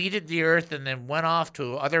 seeded the earth and then went off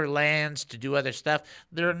to other lands to do other stuff,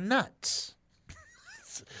 they're nuts.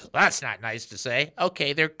 Well, that's not nice to say.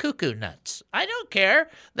 Okay, they're cuckoo nuts. I don't care.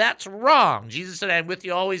 That's wrong. Jesus said, I'm with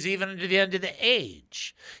you always, even unto the end of the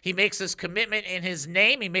age. He makes this commitment in his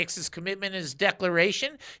name. He makes this commitment in his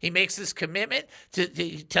declaration. He makes this commitment.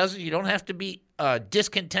 He tells you don't have to be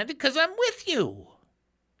discontented because I'm with you.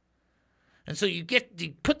 And so you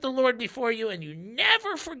put the Lord before you and you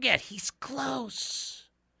never forget he's close.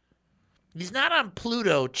 He's not on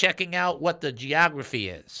Pluto checking out what the geography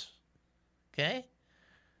is. Okay?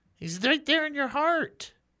 He's right there in your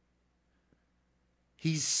heart.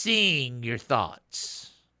 He's seeing your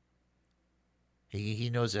thoughts. He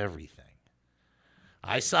knows everything.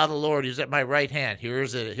 I saw the Lord. He was at my right hand. Here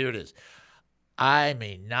it is. I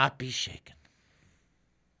may not be shaken.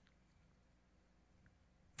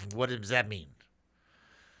 What does that mean?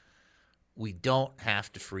 We don't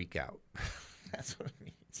have to freak out. That's what it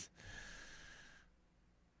means.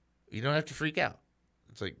 You don't have to freak out.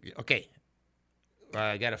 It's like, okay,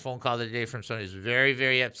 I got a phone call today from somebody who's very,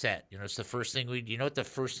 very upset. You know, it's the first thing you know what the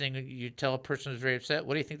first thing you tell a person who's very upset?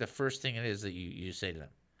 What do you think the first thing it is that you say to them?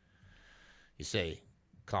 You say,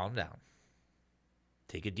 calm down.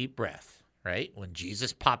 Take a deep breath, right? When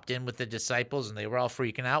Jesus popped in with the disciples and they were all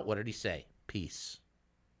freaking out, what did he say? Peace.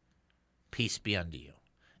 Peace be unto you.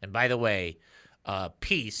 And by the way,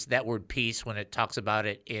 peace, that word peace, when it talks about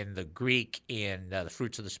it in the Greek, in the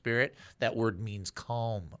fruits of the Spirit, that word means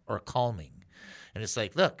calm or calming. And it's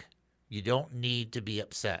like, look, you don't need to be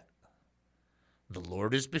upset. The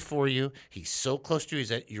Lord is before you. He's so close to you.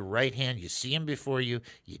 He's at your right hand. You see him before you.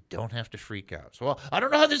 You don't have to freak out. So, well, I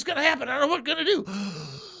don't know how this is going to happen. I don't know what I'm going to do.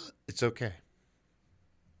 It's okay.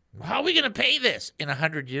 How are we going to pay this? In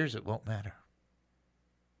 100 years, it won't matter.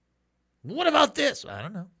 What about this? I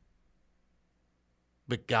don't know.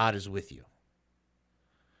 But God is with you.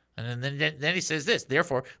 And then he says this,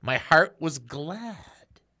 therefore, my heart was glad.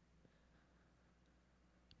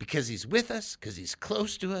 Because he's with us, because he's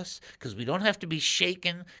close to us, because we don't have to be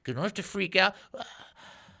shaken, because we don't have to freak out.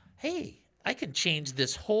 Hey, I can change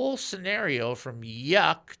this whole scenario from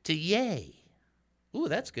yuck to yay. Ooh,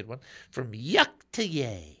 that's a good one. From yuck to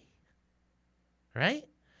yay. Right?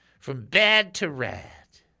 From bad to rad.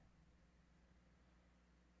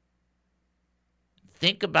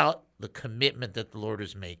 Think about the commitment that the Lord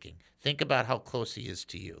is making. Think about how close he is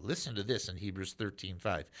to you. Listen to this in Hebrews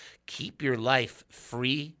 13:5. Keep your life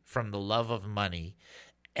free from the love of money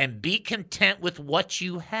and be content with what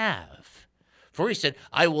you have. For he said,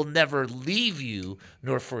 I will never leave you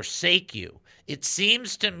nor forsake you. It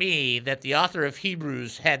seems to me that the author of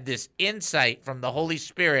Hebrews had this insight from the Holy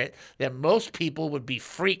Spirit that most people would be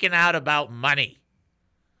freaking out about money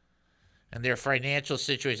and their financial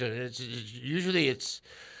situation. Usually it's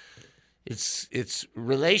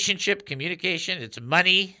relationship, communication, it's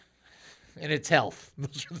money, and it's health.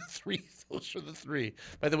 Those are the three.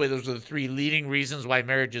 By the way, those are the three leading reasons why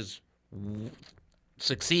marriages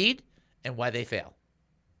succeed and why they fail.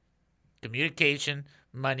 Communication,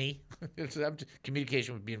 money.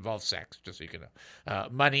 Communication would be involved sex, just so you can know.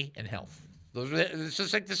 Money and health. It's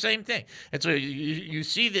just like the same thing. And so you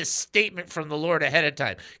see this statement from the Lord ahead of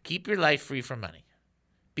time. Keep your life free from money.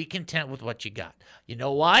 Be content with what you got. You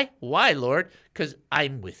know why? Why, Lord? Because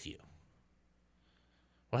I'm with you.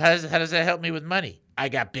 Well, how does that help me with money? I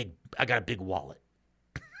got a big wallet.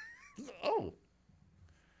 Oh.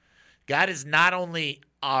 God is not only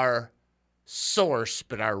our source,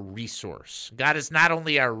 but our resource. God is not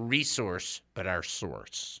only our resource, but our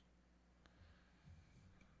source.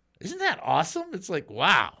 Isn't that awesome? It's like,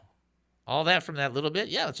 wow. All that from that little bit?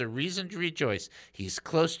 Yeah, it's a reason to rejoice. He's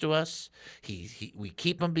close to us. We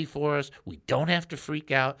keep him before us. We don't have to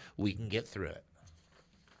freak out. We can get through it.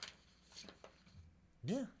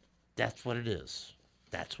 Yeah, that's what it is.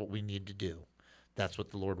 That's what we need to do. That's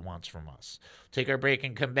what the Lord wants from us. Take our break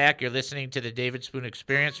and come back. You're listening to the David Spoon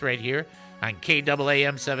Experience right here on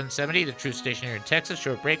KAAM 770, the Truth Station here in Texas.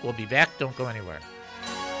 Short break. We'll be back. Don't go anywhere.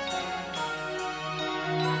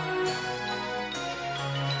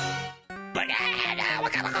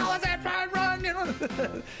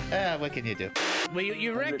 What can you do? Well,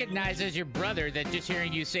 you recognize as your brother that just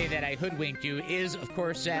hearing you say that I hoodwinked you is, of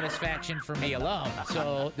course, satisfaction for me alone.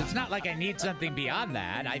 So it's not like I need something beyond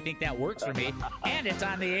that. I think that works for me. And it's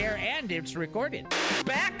on the air and it's recorded.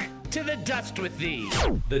 Back to the dust with these.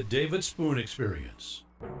 The David Spoon Experience.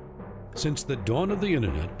 Since the dawn of the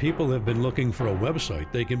internet, people have been looking for a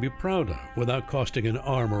website they can be proud of without costing an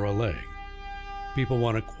arm or a leg. People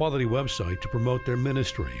want a quality website to promote their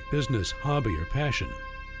ministry, business, hobby, or passion.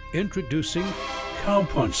 Introducing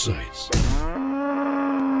Cowpunch Sites.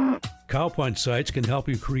 Cowpunch Sites can help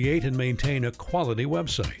you create and maintain a quality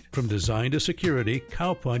website. From design to security,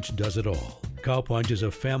 Cowpunch does it all. Cowpunch is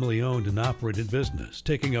a family-owned and operated business,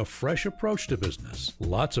 taking a fresh approach to business.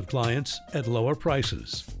 Lots of clients at lower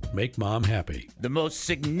prices. Make mom happy. The most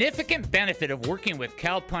significant benefit of working with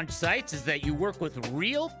Cowpunch Sites is that you work with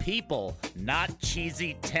real people, not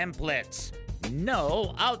cheesy templates.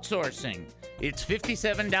 No outsourcing. It's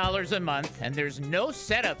 $57 a month, and there's no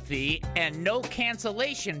setup fee and no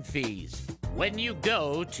cancellation fees when you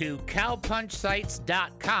go to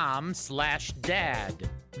cowpunchsites.com/dad.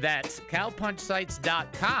 That's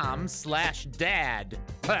cowpunchsites.com/dad.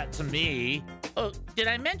 That's me. Oh, did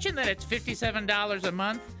I mention that it's $57 a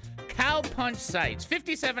month? Cow Punch Sites,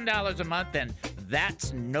 $57 a month, and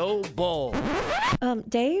that's no bull.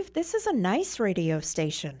 Dave, this is a nice radio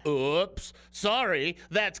station. Oops, sorry.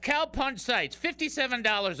 That's Cow Punch Sites,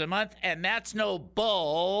 $57 a month, and that's no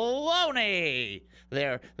baloney.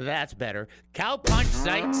 There, that's better.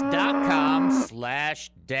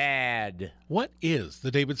 cowpunchsites.com/dad. What is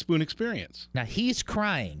the David Spoon Experience? Now, he's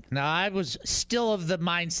crying. Now, I was still of the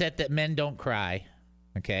mindset that men don't cry,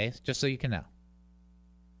 okay? Just so you can know.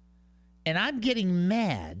 And I'm getting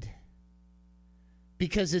mad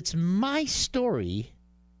because it's my story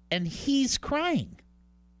and he's crying.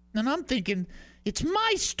 And I'm thinking, it's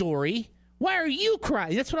my story. Why are you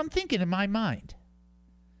crying? That's what I'm thinking in my mind.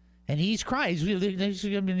 And he's crying.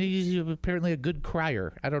 He's apparently a good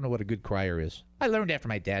crier. I don't know what a good crier is. I learned after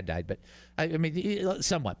my dad died, but I mean,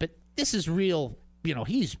 somewhat. But this is real. You know,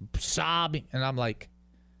 he's sobbing. And I'm like,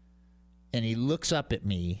 and he looks up at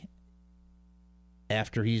me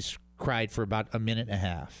after he's cried for about a minute and a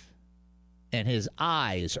half. And his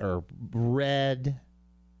eyes are red.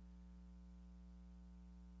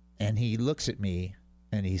 And he looks at me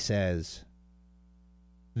and he says,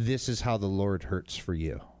 "This is how the Lord hurts for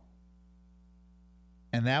you."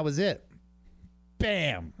 And that was it.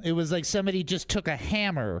 Bam. It was like somebody just took a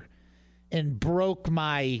hammer and broke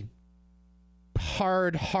my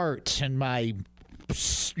hard heart and my,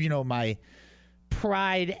 my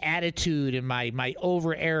pride attitude and my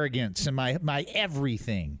over arrogance and my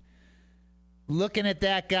everything. Looking at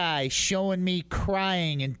that guy, showing me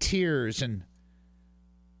crying in tears, and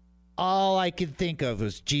all I could think of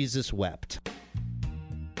was Jesus wept.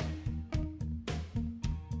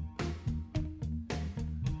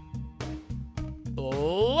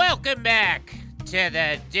 Welcome back to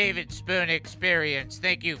the David Spoon Experience.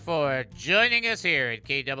 Thank you for joining us here at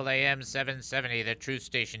KAAM 770, the truth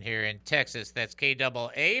station here in Texas. That's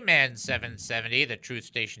KAAM 770, the truth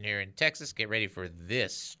station here in Texas. Get ready for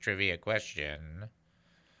this trivia question.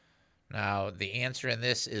 Now, the answer in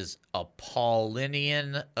this is a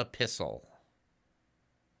Paulinian epistle.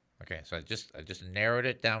 Okay, so I just narrowed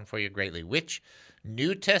it down for you greatly. Which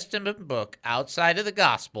New Testament book outside of the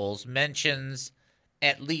Gospels mentions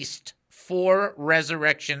at least 4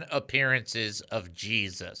 resurrection appearances of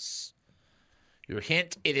Jesus? Your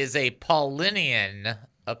hint, it is a Paulinian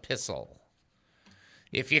epistle.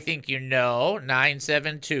 If you think you know,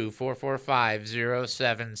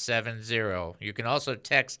 972-445-0770. You can also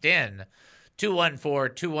text in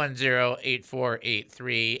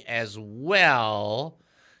 214-210-8483 as well.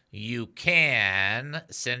 You can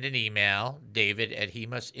send an email,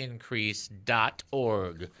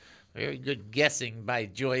 david@hemustincrease.org. Very good guessing by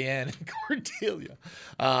Joyanne and Cordelia.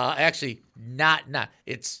 Actually, not.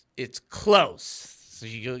 It's close. So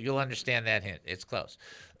you'll understand that hint. It's close.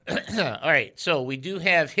 All right. So we do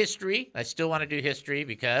have history. I still want to do history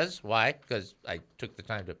because why? Because I took the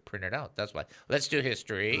time to print it out. That's why. Let's do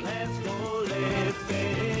history. Let's go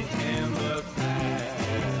living in the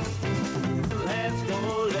past. Let's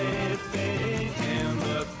go living in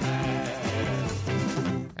the past.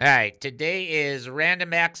 All right, today is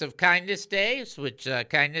Random Acts of Kindness Day, which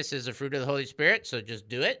kindness is a fruit of the Holy Spirit, so just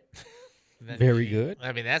do it. Very good.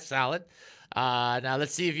 I mean, that's solid. Now,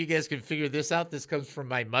 let's see if you guys can figure this out. This comes from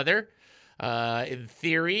my mother. In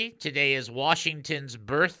theory, today is Washington's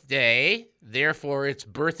birthday. Therefore, it's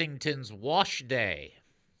Birthington's Wash Day.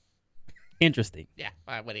 Interesting. Yeah,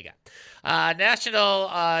 what do you got? National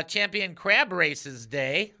Champion Crab Races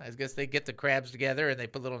Day. I guess they get the crabs together and they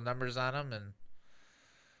put little numbers on them and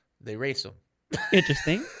they race them.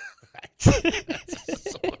 Interesting.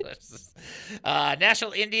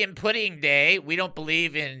 National Indian Pudding Day. We don't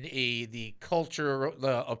believe in the culture,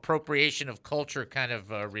 the appropriation of culture kind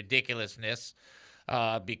of ridiculousness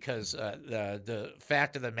because the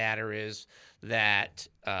fact of the matter is that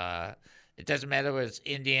it doesn't matter whether it's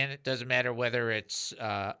Indian. It doesn't matter whether it's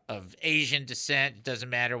of Asian descent. It doesn't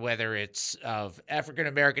matter whether it's of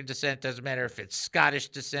African-American descent. It doesn't matter if it's Scottish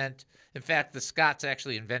descent. In fact, the Scots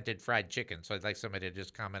actually invented fried chicken, so I'd like somebody to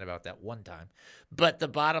just comment about that one time. But the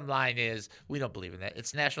bottom line is we don't believe in that.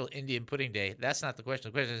 It's National Indian Pudding Day. That's not the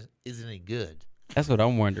question. The question is, isn't it good? That's what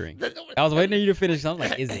I'm wondering. I was waiting for you to finish. I'm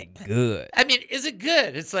like, is it good? I mean, is it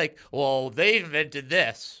good? It's like, well, they invented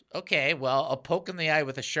this. Okay, well, a poke in the eye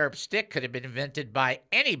with a sharp stick could have been invented by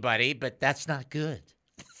anybody, but that's not good.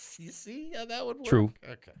 You see how that would work? True.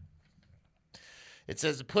 Okay. It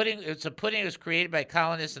says a pudding was created by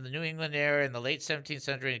colonists in the New England area in the late 17th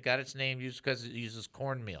century, and it got its name used because it uses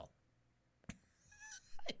cornmeal.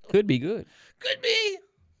 Could be good. Could be.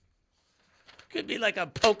 Could be like a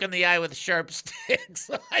poke in the eye with sharp sticks.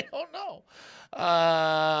 I don't know.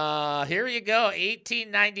 Here you go.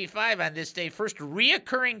 1895 on this day. First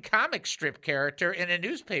reoccurring comic strip character in a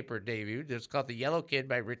newspaper debuted. It's called The Yellow Kid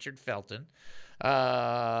by Richard Felton.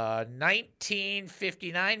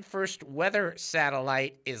 1959, first weather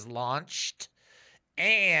satellite is launched.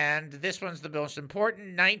 And this one's the most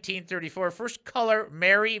important. 1934, first color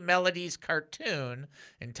Merry Melodies cartoon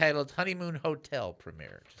entitled Honeymoon Hotel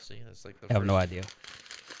premiered. See, that's like the I have no idea.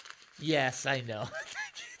 Yes, I know.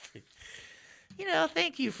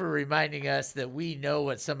 Thank you for reminding us that we know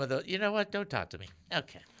what some of the... You know what? Don't talk to me.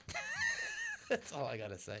 Okay. That's all I got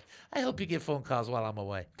to say. I hope you get phone calls while I'm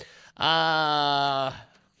away.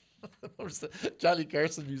 Johnny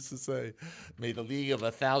Carson used to say, may the League of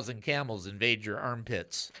 1,000 Camels invade your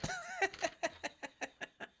armpits.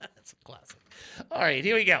 That's a classic. All right,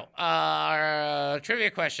 here we go.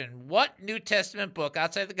 Trivia question. What New Testament book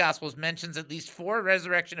outside the Gospels mentions at least 4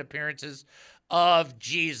 resurrection appearances of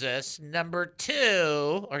Jesus? Number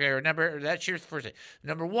 2, okay, that's your first thing.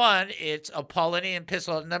 Number 1, it's a Pauline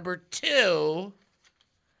epistle. Number 2,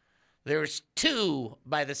 there's 2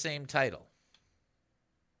 by the same title.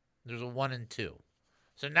 There's a 1 and 2.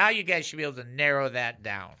 So now you guys should be able to narrow that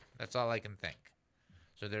down. That's all I can think.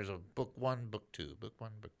 So there's a book 1, book 2. Book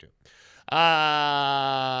 1, book 2.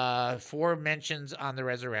 4 mentions on the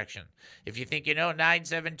resurrection. If you think you know,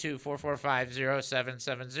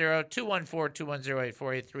 972-445-0770,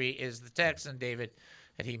 214-210-8483 is the text, and David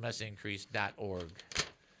at hemustincrease.org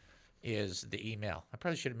is the email. I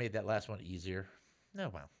probably should have made that last one easier. No,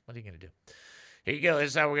 well, what are you going to do? Here you go. This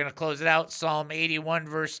is how we're going to close it out. Psalm 81,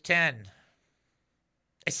 verse 10.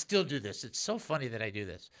 I still do this. It's so funny that I do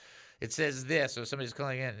this. It says this, so somebody's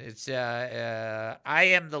calling in. It's, I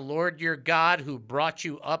am the Lord your God who brought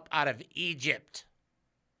you up out of Egypt.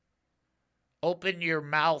 Open your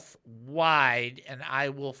mouth wide and I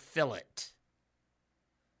will fill it.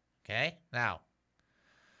 Okay? Now,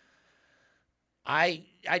 I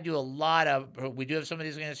do a lot of, we do have somebody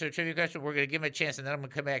who's going to answer a trivia question. We're going to give him a chance, and then I'm going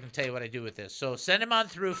to come back and tell you what I do with this. So send him on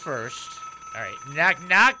through first. All right. Knock,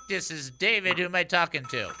 knock. This is David. Who am I talking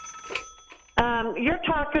to? You're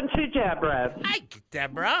talking to Deborah. Hi,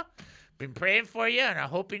 Deborah. Been praying for you, and I'm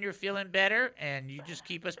hoping you're feeling better, and you just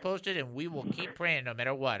keep us posted, and we will keep praying no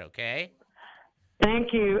matter what, okay?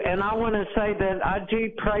 Thank you. And I want to say that I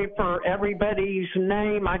do pray for everybody's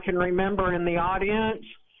name I can remember in the audience.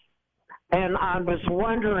 And I was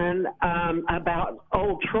wondering about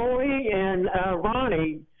old Troy and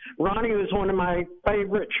Ronnie. Ronnie was one of my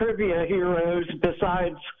favorite trivia heroes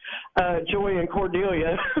besides Joy and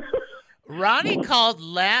Cordelia. Ronnie called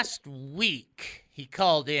last week. He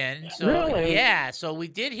called in. So, really? Yeah, so we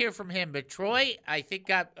did hear from him. But Troy, I think,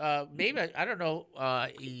 got maybe, I don't know,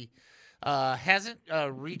 he hasn't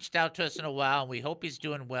reached out to us in a while, and we hope he's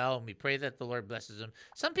doing well, and we pray that the Lord blesses him.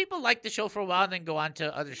 Some people like the show for a while and then go on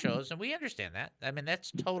to other shows, and we understand that. I mean,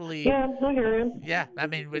 that's totally... Yeah, I hear him. Yeah, I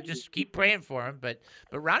mean, we just keep praying for him. But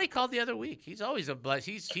Ronnie called the other week. He's always a bless.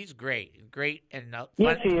 He's great and fun.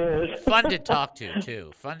 Yes, he is. Fun to talk to,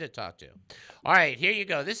 too. Fun to talk to. All right, here you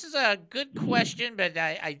go. This is a good question, but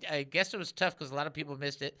I guess it was tough because a lot of people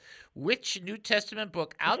missed it. Which New Testament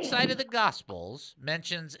book outside of the Gospels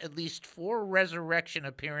mentions at least 4 resurrection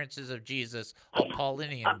appearances of Jesus, a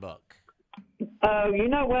Paulinian book? You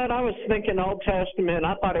know what? I was thinking Old Testament.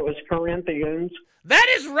 I thought it was Corinthians. That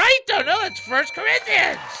is right, though. No, it's 1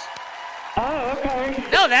 Corinthians. Oh, okay.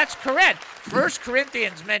 No, that's correct. 1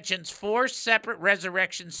 Corinthians mentions 4 separate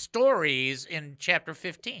resurrection stories in chapter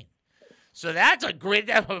 15. So that's a great,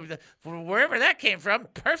 wherever that came from,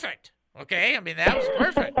 perfect. Okay, I mean, that was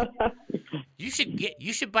perfect.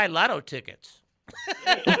 You should buy lotto tickets.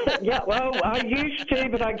 Yeah, well, I used to,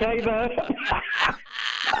 but I gave up.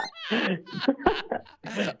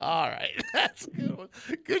 All right, that's good.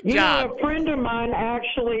 Good You job. know, a friend of mine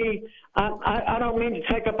actually, I don't mean to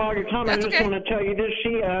take up all your time. That's I just okay. want to tell you this.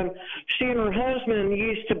 She and her husband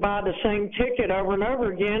used to buy the same ticket over and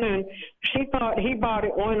over again, and she thought he bought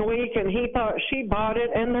it one week, and he thought she bought it,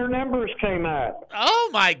 and their numbers came up. Oh,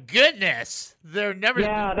 my goodness. Their numbers.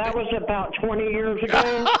 Yeah, that was about 20 years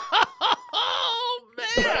ago. Oh,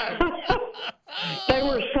 man.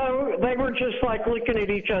 They were just like looking at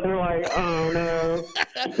each other like, oh, no.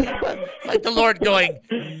 It's like the Lord going,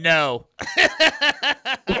 no.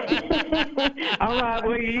 All right,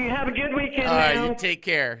 well, you have a good weekend All right, now. you take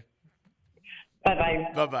care.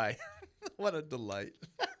 Bye-bye. Bye-bye. What a delight.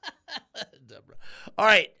 Deborah. All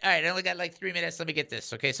right. I only got like 3 minutes. Let me get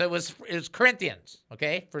this. Okay, so it was Corinthians.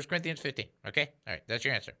 Okay, 1 Corinthians 15. Okay, all right, that's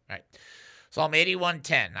your answer. All right. Psalm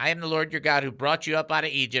 81:10. I am the Lord your God who brought you up out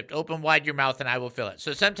of Egypt. Open wide your mouth and I will fill it.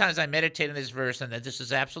 So sometimes I meditate on this verse and that this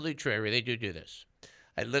is absolutely true. I really do this.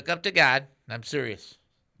 I look up to God, and I'm serious.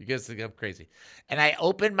 You guys think I'm crazy. And I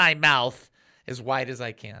open my mouth as wide as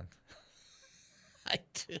I can. I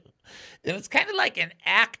do. And it's kind of like an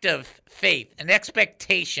act of faith, an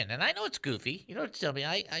expectation. And I know it's goofy. You don't have to tell me.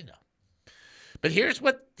 I know. But here's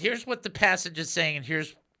what the passage is saying, and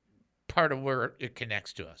here's part of where it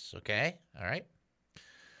connects to us, okay? All right?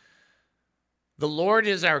 The Lord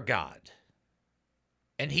is our God,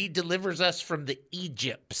 and he delivers us from the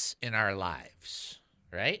Egypts in our lives,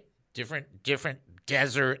 right? Different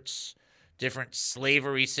deserts, different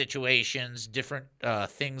slavery situations, different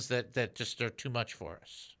things that just are too much for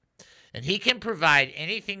us. And he can provide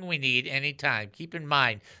anything we need anytime. Keep in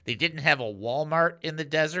mind, they didn't have a Walmart in the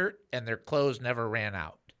desert, and their clothes never ran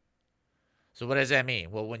out. So what does that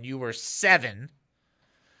mean? Well, when you were 7,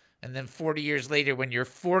 and then 40 years later, when you're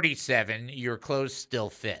 47, your clothes still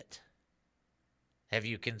fit. Have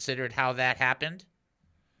you considered how that happened?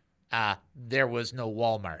 There was no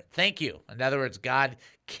Walmart. Thank you. In other words, God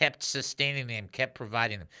kept sustaining them, kept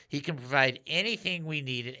providing them. He can provide anything we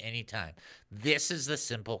need at any time. This is the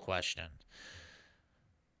simple question.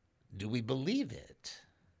 Do we believe it?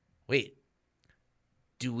 Wait.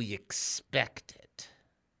 Do we expect it?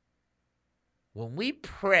 When we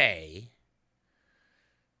pray,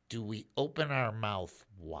 do we open our mouth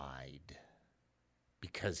wide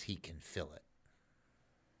because he can fill it?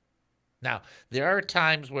 Now, there are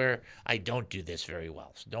times where I don't do this very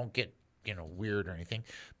well, so don't get, weird or anything.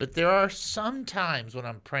 But there are some times when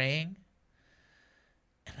I'm praying,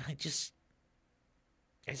 and I just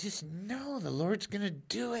know the Lord's going to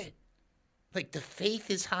do it. Like the faith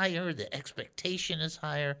is higher, the expectation is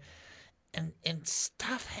higher, and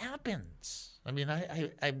stuff happens. I mean,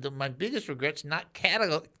 my biggest regret's not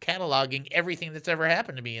cataloging everything that's ever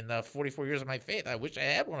happened to me in the 44 years of my faith. I wish I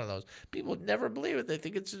had one of those. People would never believe it. They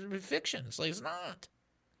think it's fiction. It's like, it's not.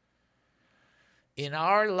 In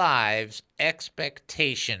our lives,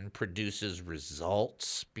 expectation produces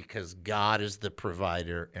results because God is the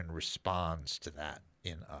provider and responds to that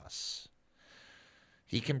in us.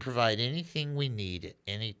 He can provide anything we need at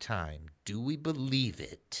any time. Do we believe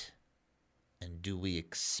it? And do we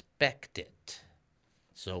expect it?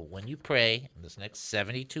 So when you pray in this next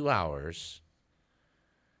 72 hours,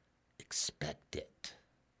 expect it.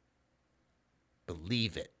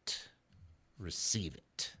 Believe it. Receive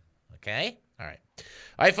it. Okay? All right.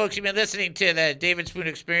 All right, folks, you've been listening to the David Spoon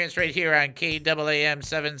Experience right here on KAAM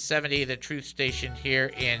 770, the truth station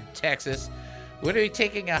here in Texas. We're going to be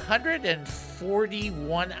taking a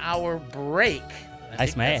 141-hour break.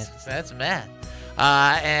 Nice math. That's math.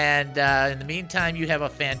 And in the meantime, you have a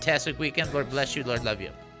fantastic weekend. Lord bless you. Lord love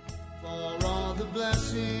you. For all the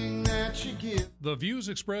blessing that you give. The views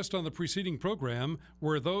expressed on the preceding program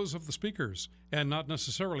were those of the speakers and not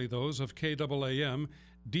necessarily those of KAAM,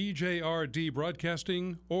 DJRD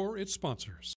Broadcasting, or its sponsors.